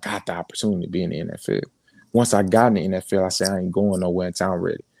say I got the opportunity to be in the NFL. Once I got in the NFL, I said I ain't going nowhere until I'm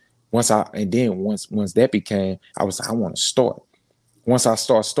ready. Once that became, I was like, I want to start. Once I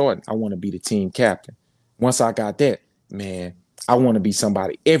starting, I want to be the team captain. Once I got that, man, I want to be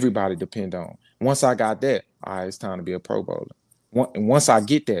somebody everybody depend on. Once I got that, all right, it's time to be a Pro Bowler. Once I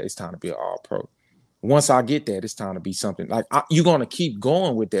get that, it's time to be an All-Pro. Once I get that, it's time to be something like you're gonna keep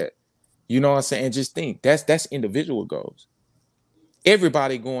going with that. You know what I'm saying? And just think that's individual goals.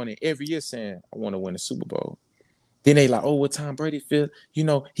 Everybody going in every year saying, I want to win a Super Bowl. Then they like, oh, what Tom Brady feel? You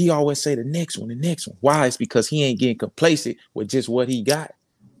know, he always say the next one. Why? It's because he ain't getting complacent with just what he got.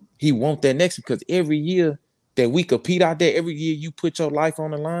 He want that next because every year that we compete out there every year. You put your life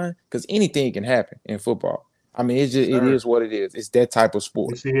on the line because anything can happen in football. I mean, it is what it is. It's that type of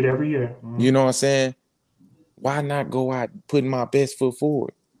sport. We see it every year. Mm-hmm. You know what I'm saying? Why not go out putting my best foot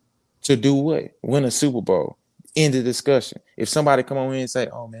forward to do what? Win a Super Bowl. End of discussion. If somebody come on in and say,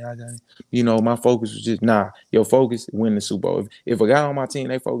 "Oh man, my focus was just your focus win the Super Bowl." If a guy on my team,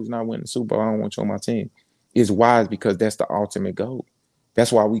 they focus not winning the Super Bowl, I don't want you on my team. It's wise because that's the ultimate goal.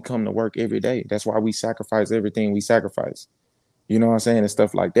 That's why we come to work every day. That's why we sacrifice everything we sacrifice. You know what I'm saying? And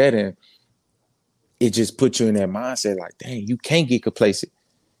stuff like that. And it just puts you in that mindset like, dang, you can't get complacent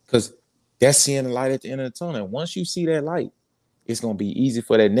because that's seeing the light at the end of the tunnel. And once you see that light, it's going to be easy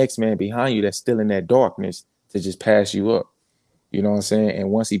for that next man behind you that's still in that darkness to just pass you up. You know what I'm saying? And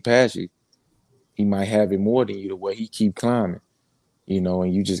once he passes you, he might have it more than you to where he keep climbing,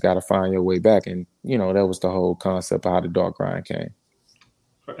 and you just got to find your way back. And, that was the whole concept of how the dark grind came.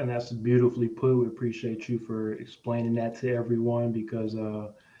 And that's beautifully put. We appreciate you for explaining that to everyone because I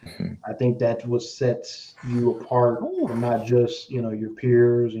think that's what sets you apart from not just your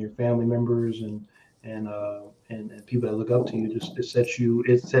peers and your family members and people that look up to you. Just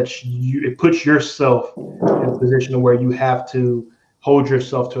it puts yourself in a position where you have to hold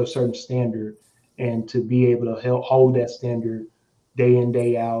yourself to a certain standard and to be able to hold that standard day in,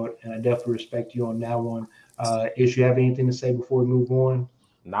 day out. And I definitely respect you on that one. Ish, you have anything to say before we move on?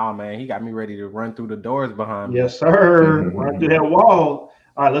 Nah, man, he got me ready to run through the doors behind me. Yes, sir. Run through that wall.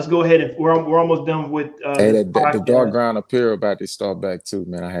 All right, let's go ahead. And we're almost done with the dark ground apparel about to start back too,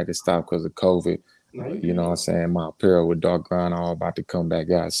 man. I had to stop because of COVID. You know what I'm saying? My apparel with dark ground all about to come back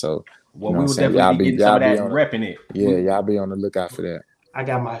out. So, we will definitely be getting some of that and repping it. Yeah, y'all be on the lookout for that. I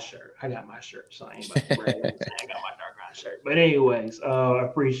got my shirt. So I ain't about to brag. I got my dark ground shirt. But anyways, I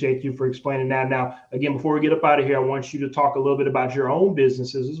appreciate you for explaining that. Now, again, before we get up out of here, I want you to talk a little bit about your own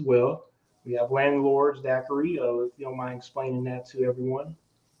businesses as well. We have Landlords Daiquiri. If you don't mind explaining that to everyone.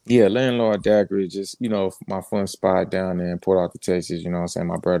 Yeah, Landlord Daiquiri, just, my fun spot down there in Port Arthur, Texas. You know what I'm saying?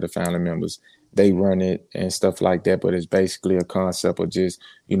 My brother, family members, they run it and stuff like that. But it's basically a concept of just,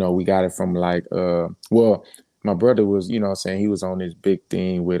 we got it from my brother was, you know what I'm saying, he was on this big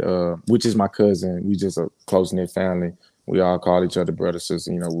thing with, which is my cousin. We just a close-knit family. We all call each other brother,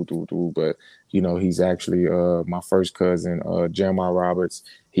 sister, but, he's actually my first cousin, Jeremiah Roberts.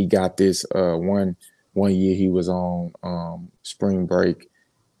 He got this one year he was on spring break.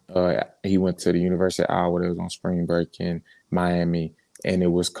 He went to the University of Iowa. That was on spring break in Miami. And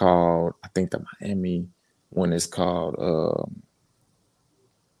it was called, I think the Miami one is called,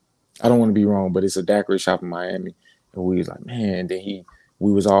 I don't want to be wrong, but it's a daiquiri shop in Miami. And we was like, man, and then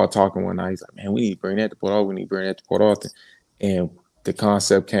we was all talking one night. He's like, man, we need to bring that to Port Arthur. We need to bring that to Port Arthur. And the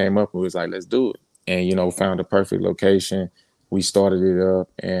concept came up and we was like, let's do it. And, found a perfect location. We started it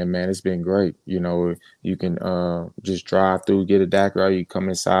up and man, it's been great. You can just drive through, get a daiquiri, you come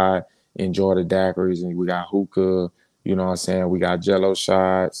inside, enjoy the daiquiris, and we got hookah, you know what I'm saying? We got jello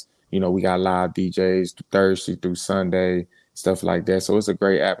shots, we got live DJs Thursday through Sunday, stuff like that. So it's a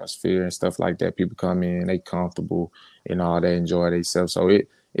great atmosphere and stuff like that. People come in, they comfortable and all, they enjoy themselves. So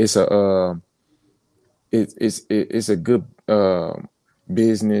it's a good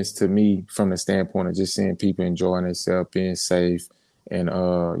business to me from the standpoint of just seeing people enjoying themselves, being safe, and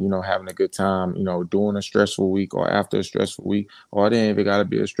having a good time, during a stressful week or after a stressful week, or then if it gotta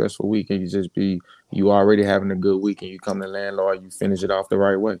be a stressful week and you already having a good week and you come to Landlord, you finish it off the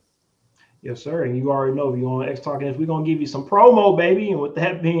right way. Yes, sir. And you already know if you're on X Talking, we're gonna give you some promo, baby. And with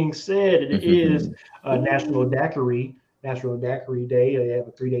that being said, it is National Daiquiri Day. They have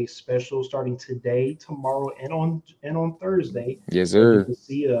a 3-day special starting today, tomorrow, and on Thursday. Yes, sir. You can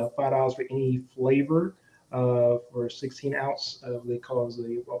see $5 for any flavor for 16 ounce. They call it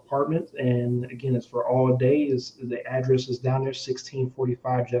the apartment, and again, it's for all day. The address is down there,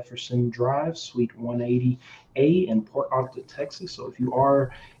 1645 Jefferson Drive, Suite 180A in Port Arthur, Texas. So if you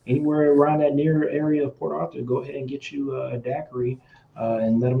are anywhere around that near area of Port Arthur, go ahead and get you a daiquiri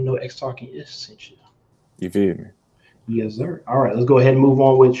and let them know X Talking is sent you. You feel me? Yes, sir. All right, let's go ahead and move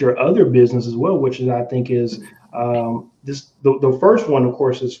on with your other business as well, which is I think is the first one, of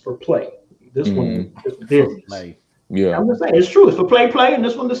course, is for play. This one is for business. Play. Yeah, I'm just saying it's true. It's for play, and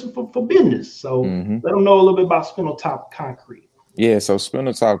this is for business. So let them know a little bit about Spindletop Concrete. Yeah, so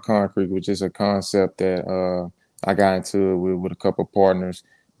Spindletop Concrete, which is a concept that I got into with a couple of partners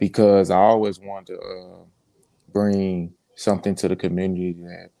because I always wanted to bring something to the community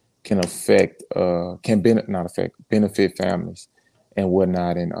that can benefit families and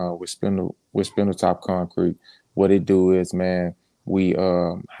whatnot. And with Spindletop Concrete, what it do is, man, we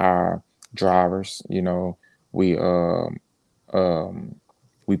hire drivers. We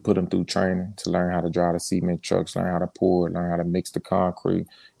we put them through training to learn how to drive the cement trucks, learn how to pour, learn how to mix the concrete,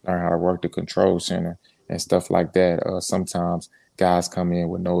 learn how to work the control center and stuff like that. Sometimes guys come in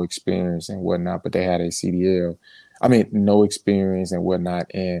with no experience and whatnot, but they had a CDL. I mean, no experience and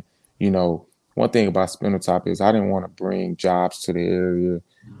whatnot. And, one thing about Spindletop is I didn't want to bring jobs to the area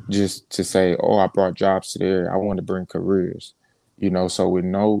just to say, oh, I brought jobs to the area. I want to bring careers, so with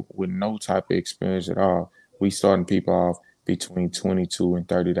no type of experience at all, we starting people off between $22 and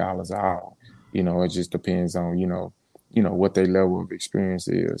 $30 an hour. It just depends on, what their level of experience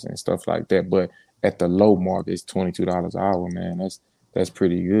is and stuff like that. But at the low mark, it's $22 an hour, man. That's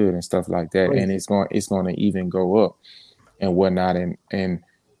pretty good and stuff like that. Right. And it's going to even go up and whatnot. And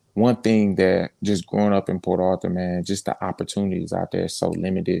one thing that just growing up in Port Arthur, man, just the opportunities out there is so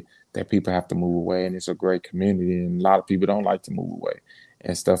limited that people have to move away. And it's a great community, and a lot of people don't like to move away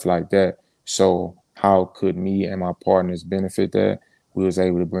and stuff like that. So how could me and my partners benefit that? We was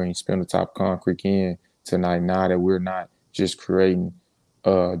able to bring Spindletop Concrete in tonight. Now that we're not just creating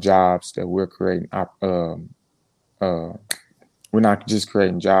jobs, that we're creating we're not just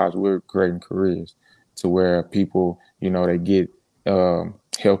creating jobs, we're creating careers to where people, they get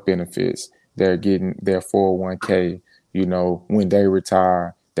health benefits. They're getting their 401k, when they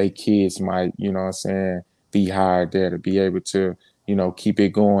retire, their kids might, be hired there to be able to, keep it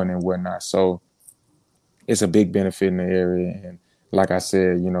going and whatnot. So it's a big benefit in the area. And like I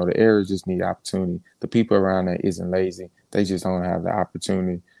said, the area just need opportunity. The people around there isn't lazy. They just don't have the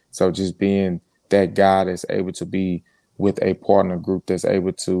opportunity. So just being that guy that's able to be with a partner group that's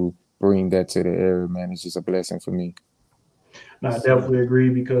able to bring that to the area, man, it's just a blessing for me. No, I definitely agree,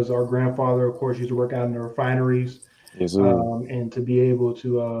 because our grandfather, of course, used to work out in the refineries. Yes, And to be able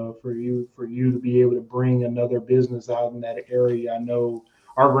to, for you to be able to bring another business out in that area, I know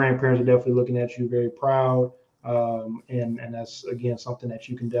our grandparents are definitely looking at you very proud. And that's, again, something that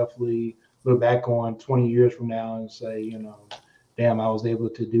you can definitely look back on 20 years from now and say, damn, I was able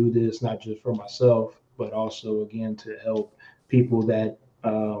to do this, not just for myself, but also, again, to help people that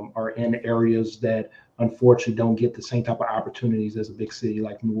are in areas that unfortunately don't get the same type of opportunities as a big city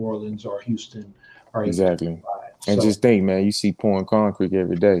like New Orleans or Houston. Exactly. And just think, man, you see pouring concrete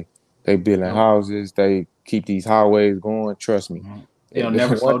every day. They building houses. They keep these highways going. Trust me. They'll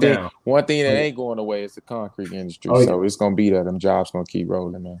never slow down. One thing that ain't going away is the concrete industry. So it's going to be there. Them jobs going to keep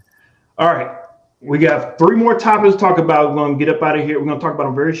rolling, man. All right. We got 3 more topics to talk about. We're going to get up out of here. We're going to talk about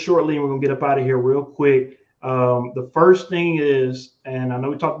them very shortly, and we're going to get up out of here real quick. The first thing is, and I know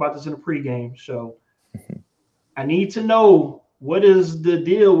we talked about this in the pregame show, I need to know, what is the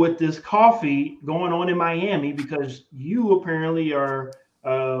deal with this coffee going on in Miami? Because you apparently are,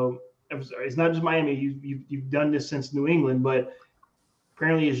 it's not just Miami. You've done this since New England, but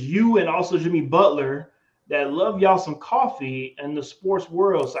apparently it's you and also Jimmy Butler that love y'all some coffee in the sports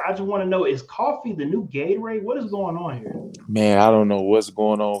world. So I just want to know, is coffee the new Gatorade? What is going on here? Man, I don't know what's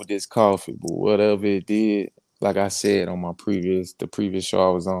going on with this coffee, but whatever it did, like I said on the previous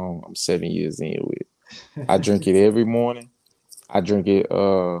show I was on, I'm 7 years in with it. I drink it every morning. I drink it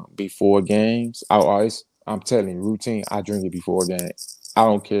before games. I'm telling you, routine. I drink it before games. I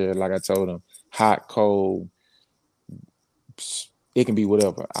don't care. Like I told them, hot, cold, it can be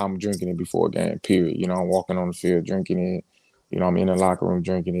whatever. I'm drinking it before game, period. I'm walking on the field drinking it. I'm in the locker room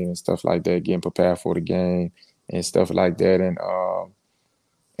drinking it and stuff like that, getting prepared for the game and stuff like that.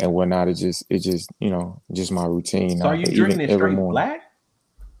 And whatnot. It's just just my routine. So are you drinking it straight black?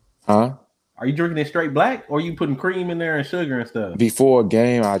 Huh? Are you drinking it straight black, or are you putting cream in there and sugar and stuff? Before a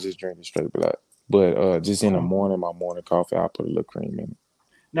game, I just drink it straight black. But just in the morning, my morning coffee, I put a little cream in it.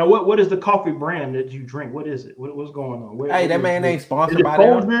 Now, what is the coffee brand that you drink? What is it? What's going on? That man ain't sponsored by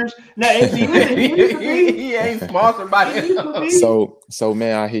them. No, he ain't sponsored by them. So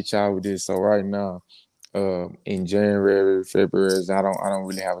man, I hit y'all with this. So right now, in January, February, I don't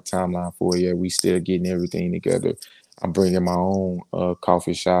really have a timeline for it yet. We still getting everything together. I'm bringing my own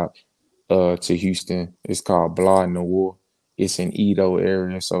coffee shop to Houston. It's called Blah Noir. It's in Edo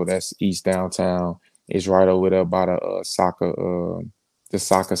area, so that's East Downtown. It's right over there by the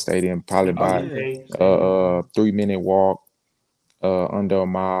soccer stadium, probably by 3-minute walk, under a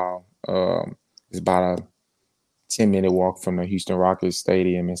mile. It's about a 10-minute walk from the Houston Rockets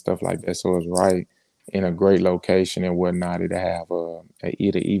stadium and stuff like that. So it's right in a great location and whatnot. It'll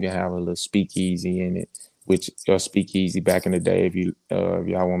even have a little speakeasy in it, which a speakeasy back in the day, if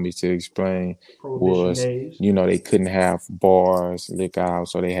y'all want me to explain, was days. They couldn't have bars, liquor out,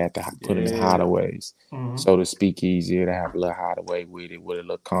 so they had to put them in hideaways. Mm-hmm. So the speakeasy, it'll have a little hideaway with it, with a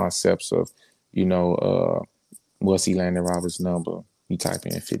little concepts of, what's Landon Roberts' number? You type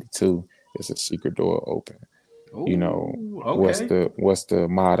in 52, it's a secret door open. You know, okay. what's the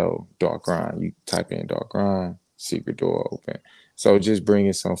motto? Dark grind. You type in dark grind, secret door open. So just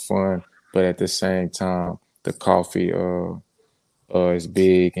bringing some fun, but at the same time, the coffee is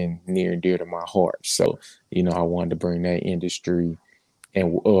big and near and dear to my heart. So, you know, I wanted to bring that industry,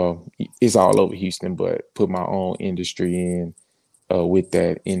 and it's all over Houston, but put my own industry in with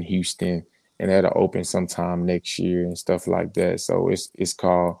that in Houston, and that'll open sometime next year and stuff like that. So it's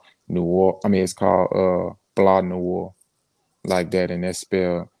called Noir. I mean, it's called Blah Noir, like that, and that's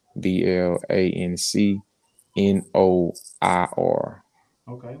spelled BLANCNOIR.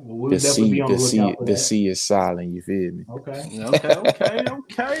 Okay. Well, we'll definitely be on the lookout for that. The C is silent. You feel me?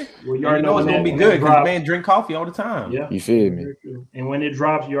 Okay. Well, you already know it's gonna be good because the man drink coffee all the time. Yeah. You feel me? And when it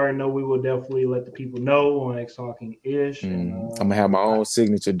drops, you already know we will definitely let the people know on X Talking Ish. I'm gonna have my own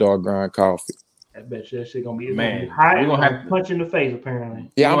signature dark grind coffee. I bet you that shit gonna be hot. We're gonna have to punch in the face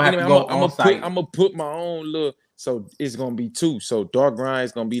apparently. Yeah, I'm gonna put my own look. So it's gonna be two. So dark grind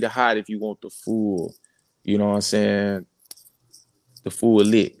is gonna be the hot if you want the full, you know what I'm saying, the full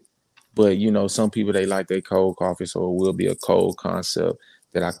lick. But you know, some people they like their cold coffee, so it will be a cold concept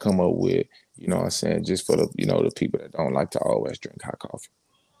that I come up with, you know what I'm saying, just for the, you know, the people that don't like to always drink hot coffee.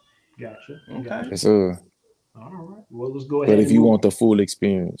 Gotcha. Okay. Yes, all right. Well, let's go ahead. But if you want the full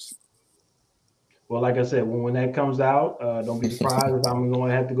experience. Well, like I said, when that comes out, don't be surprised if I'm going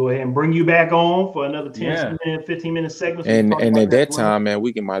to have to go ahead and bring you back on for another 15-minute segment. And at that time, man,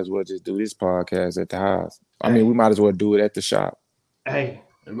 we might as well just do this podcast at the house. I mean, we might as well do it at the shop. Hey.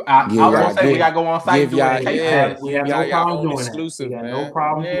 I was going to say we got to go on site and do a taste test. We have no problem doing exclusive, that. Man. No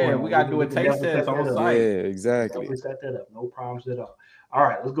problem doing that. We got to do a taste test on site. Yeah, exactly. We set that up. No problems at all. All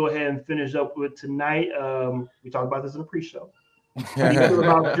right, let's go ahead and finish up with tonight. We talked about this in the pre-show.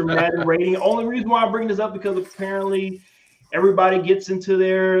 About your Madden rating. Only reason why I bring this up because apparently everybody gets into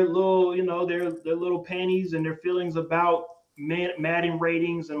their little, you know, their little panties and their feelings about Madden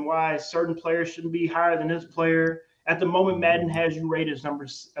ratings and why certain players shouldn't be higher than this player. At the moment, Madden has you rated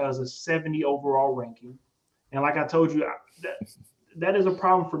as a 70 overall ranking, and like I told you, that is a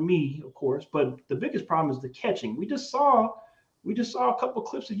problem for me, of course. But the biggest problem is the catching. We just saw a couple of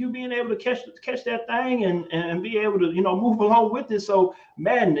clips of you being able to catch that thing and be able to, you know, move along with it. So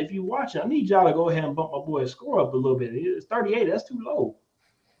Madden, if you watch it, I need y'all to go ahead and bump my boy's score up a little bit. It's 38. That's too low.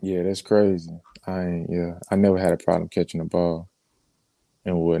 Yeah, that's crazy. I never had a problem catching the ball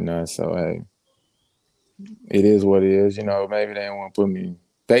and whatnot. So hey, it is what it is. You know, maybe they didn't want to put me.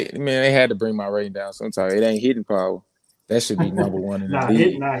 They had to bring my rating down sometimes. It ain't hitting power. That should be number one in the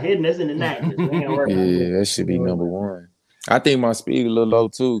league. Not hitting. That's in the 90s. Yeah, that should be number one. I think my speed a little low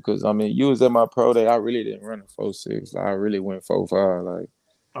too, because I mean, you was at my pro day. I really didn't run a 4.6. I really went 4.5. Like,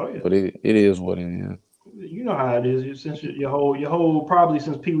 oh yeah. But it is what it is. You know how it is. Since your whole probably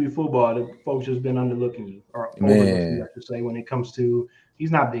since Pee Wee football, the folks just been underlooking you or overlooking you, I should say, when it comes to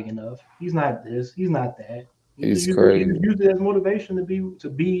he's not big enough. He's not this. He's not that. It's crazy. You use it as motivation to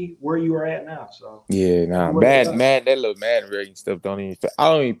be where you are at now. So yeah, Madden, that little Madden rating stuff don't even. I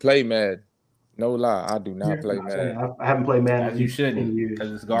don't even play Madden. No lie, I do not play Madden. I haven't played Madden. You shouldn't,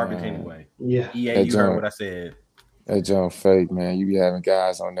 because it's garbage anyway. Yeah, EA, you heard what I said. That jump fake, man. You be having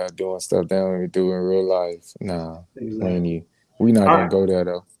guys on there doing stuff they don't even do in real life. Nah, exactly. We not gonna go there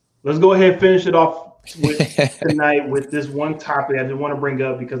though. Let's go ahead and finish it off with tonight with this one topic I just want to bring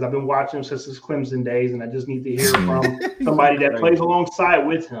up because I've been watching him since his Clemson days, and I just need to hear from somebody that plays alongside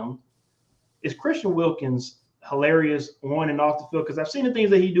with him. Is Christian Wilkins hilarious on and off the field? Because I've seen the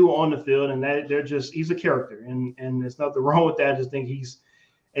things that he do on the field, and that he's a character, and there's nothing wrong with that. I just think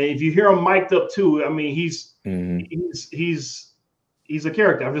and if you hear him mic'd up too, I mean he's a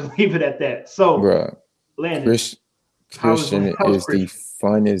character. I'll just leave it at that. So, bro, Landon, Christian is the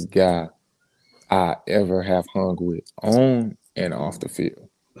funnest guy I ever have hung with on and off the field.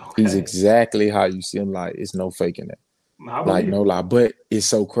 Okay. He's exactly how you see him. Like, it's no faking that. Like, no lie. But it's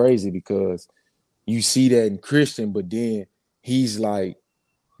so crazy because you see that in Christian, but then he's like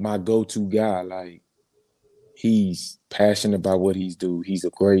my go-to guy. Like, he's passionate about what he's doing. He's a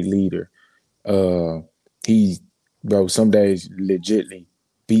great leader. Some days legitly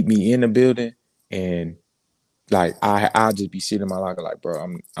beat me in the building, and like I'll just be sitting in my locker like, bro,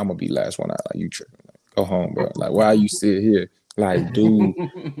 I'm gonna be last one out. Like, you tripping? Like, go home, bro. Like, why you sit here? Like, dude,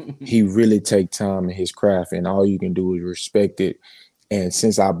 he really take time in his craft, and all you can do is respect it. And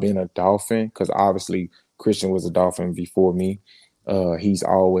since I've been a Dolphin, because obviously Christian was a Dolphin before me, he's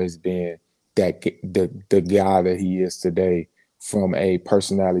always been the guy that he is today from a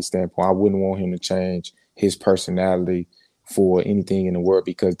personality standpoint. I wouldn't want him to change his personality for anything in the world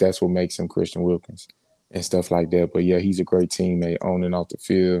because that's what makes him Christian Wilkins and stuff like that. But yeah, he's a great teammate on and off the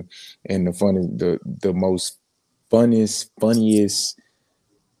field. And the most funniest,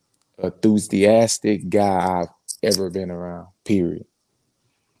 enthusiastic guy I've ever been around. Period.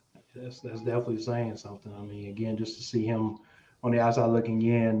 That's definitely saying something. I mean, again, just to see him on the outside looking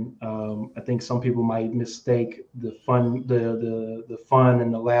in, I think some people might mistake the fun, the fun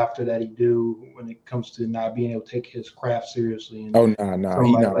and the laughter that he do when it comes to not being able to take his craft seriously. And Oh nah,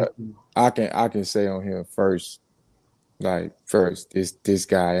 he not. like, I can say on him first, this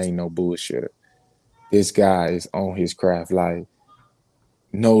guy ain't no bullshitter. This guy is on his craft. Like,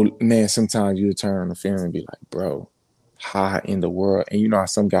 no man. Sometimes you turn on the film and be like, bro, how in the world? And you know how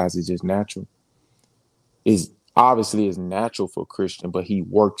some guys is just natural. Is obviously it's natural for Christian, but he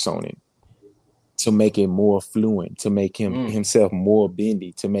works on it to make it more fluent, to make himself more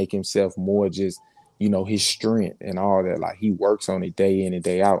bendy, to make himself more just, you know, his strength and all that. Like, he works on it day in and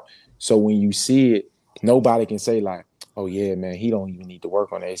day out. So when you see it, nobody can say like, oh yeah, man, he don't even need to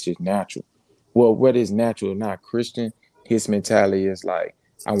work on it. It's just natural. Well, what is natural, not Christian, his mentality is like,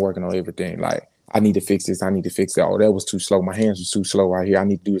 I'm working on everything. Like, I need to fix this. I need to fix that. Oh, that was too slow. My hands was too slow right here. I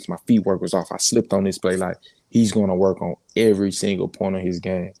need to do this. My feet work was off. I slipped on this play. Like, he's going to work on every single point of his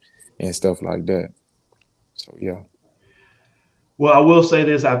game and stuff like that. So, yeah. Well, I will say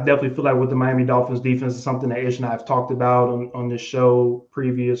this. I definitely feel like with the Miami Dolphins defense is something that Ish and I have talked about on this show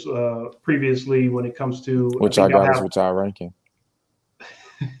previously when it comes to what y'all ranking.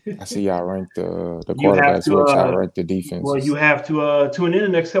 I see y'all rank the quarterbacks. What y'all rank the defense. Well, you have to tune in the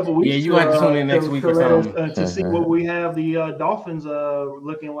next couple of weeks. Yeah, you have to tune in next week or something to see what we have the Dolphins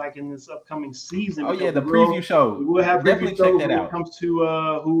looking like in this upcoming season. Oh yeah, the preview show. We will have definitely check that out. When it comes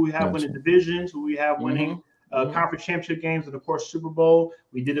to who we have winning divisions, who we have winning conference championship games, and of course Super Bowl.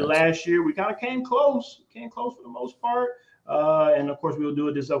 We did it last year. We kind of came close for the most part, and of course we will do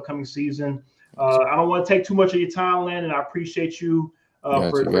it this upcoming season. I don't want to take too much of your time, Landon. I appreciate you.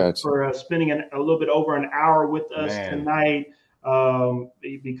 For spending a little bit over an hour with us tonight,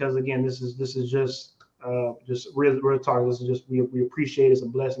 because again, this is just real talk. This is just we appreciate it. It's a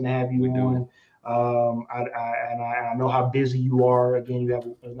blessing to have you on. I know how busy you are. Again, you have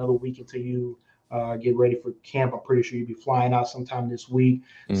another week until you get ready for camp. I'm pretty sure you'll be flying out sometime this week.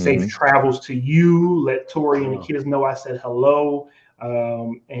 Safe travels to you. Let Tori and the kids know I said hello.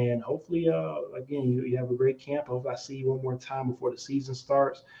 And hopefully, again, you have a great camp. I hope I see you one more time before the season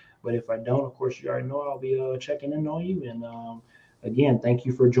starts. But if I don't, of course, you already know I'll be checking in on you. And again, thank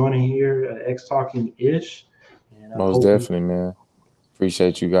you for joining here at X Talking Ish. And, most definitely, man.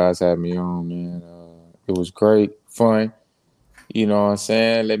 Appreciate you guys having me on, man. It was great, fun. You know what I'm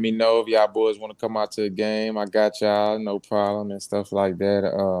saying? Let me know if y'all boys want to come out to the game. I got y'all, no problem, and stuff like that.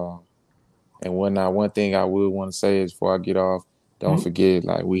 And whatnot. One thing I would want to say is before I get off, don't forget,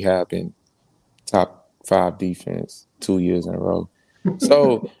 like, we have been top 5 defense 2 years in a row.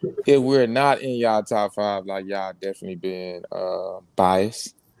 So if we're not in y'all top 5, like, y'all definitely been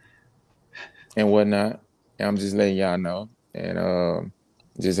biased and whatnot. And I'm just letting y'all know. And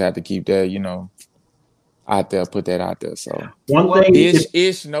just have to keep that, you know, out there, put that out there. So one thing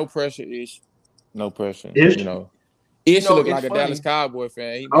Ish, no pressure, No pressure. Ish? You know. Ish look like a Dallas Cowboy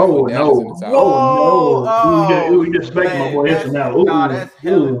fan. He no. Whoa, we disrespect my boy Ish now. Nah, that's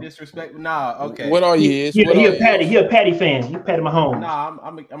hella disrespectful. Nah, okay. What are you, Ish? He a Patty fan. He Patty Mahomes. Nah,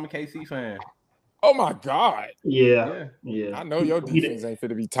 I'm a KC fan. Oh my God. Yeah. I know your defense ain't fit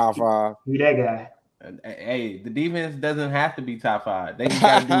to be top 5. He that guy. Hey, the defense doesn't have to be top 5. They just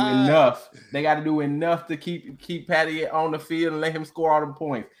got to do enough. They got to do enough to keep Patty on the field and let him score all the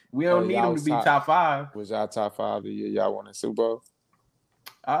points. We don't need him to be top 5. Was y'all top 5 the year y'all won the Super Bowl?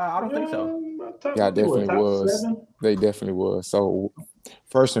 I don't think so. Yeah, definitely was. 7? They definitely was. So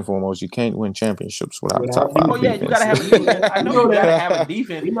first and foremost, you can't win championships without a top 5. Oh yeah, you gotta have a defense. I know you gotta have a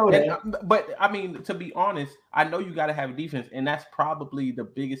defense. You know that. But I mean, to be honest, I know you gotta have a defense, and that's probably the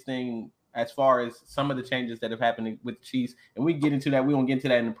biggest thing as far as some of the changes that have happened with the Chiefs. And we get into that. We won't get into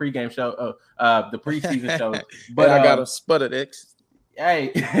that in the pregame show, the preseason show. But I got a sputtered X.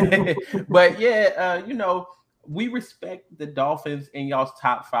 Hey, but yeah, you know, we respect the Dolphins and y'all's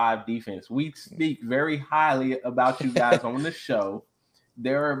top 5 defense. We speak very highly about you guys on the show.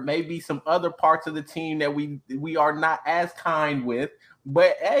 There may be some other parts of the team that we are not as kind with,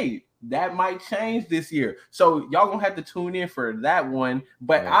 but hey, that might change this year. So y'all gonna have to tune in for that one.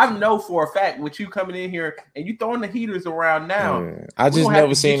 But I know for a fact with you coming in here and you throwing the heaters around now. Yeah. I just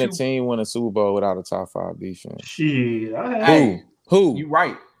never seen a team win a Super Bowl without a top 5 defense. Shit. Who? You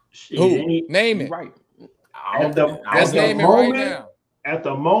right. Who? Name it. Right. Let's name it right now. At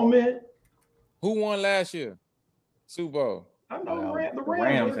the moment. Who won last year? Super Bowl. I know the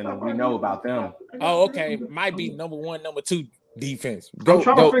Rams, and we know about them. Oh, okay. Might be number 1, number 2 defense. I'm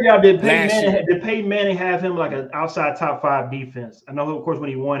trying to figure out did last Peyton Manning have him like an outside top 5 defense? I know, of course, when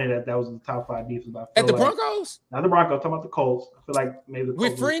he won it, that was the top 5 defense. But I At the feel like, Broncos? not the Broncos. Talking about the Colts. I feel like maybe the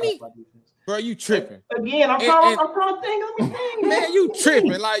Colts With were the Freeney? top 5 defense. Bro, you tripping. Again, I'm trying to think. Let me think. Man, you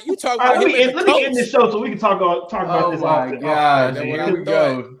tripping. Like, you talking All about right, let me end this show so we can talk about this. Oh my gosh, here we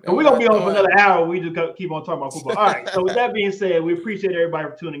go. And we're going to be on for another hour. We just keep on talking about football. All right, so with that being said, we appreciate everybody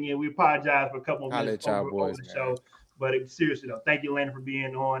for tuning in. We apologize for a couple of minutes over the show. But seriously, though, thank you, Landon, for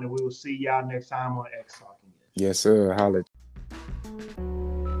being on, and we will see y'all next time on X Talking. Yes, sir. Holla.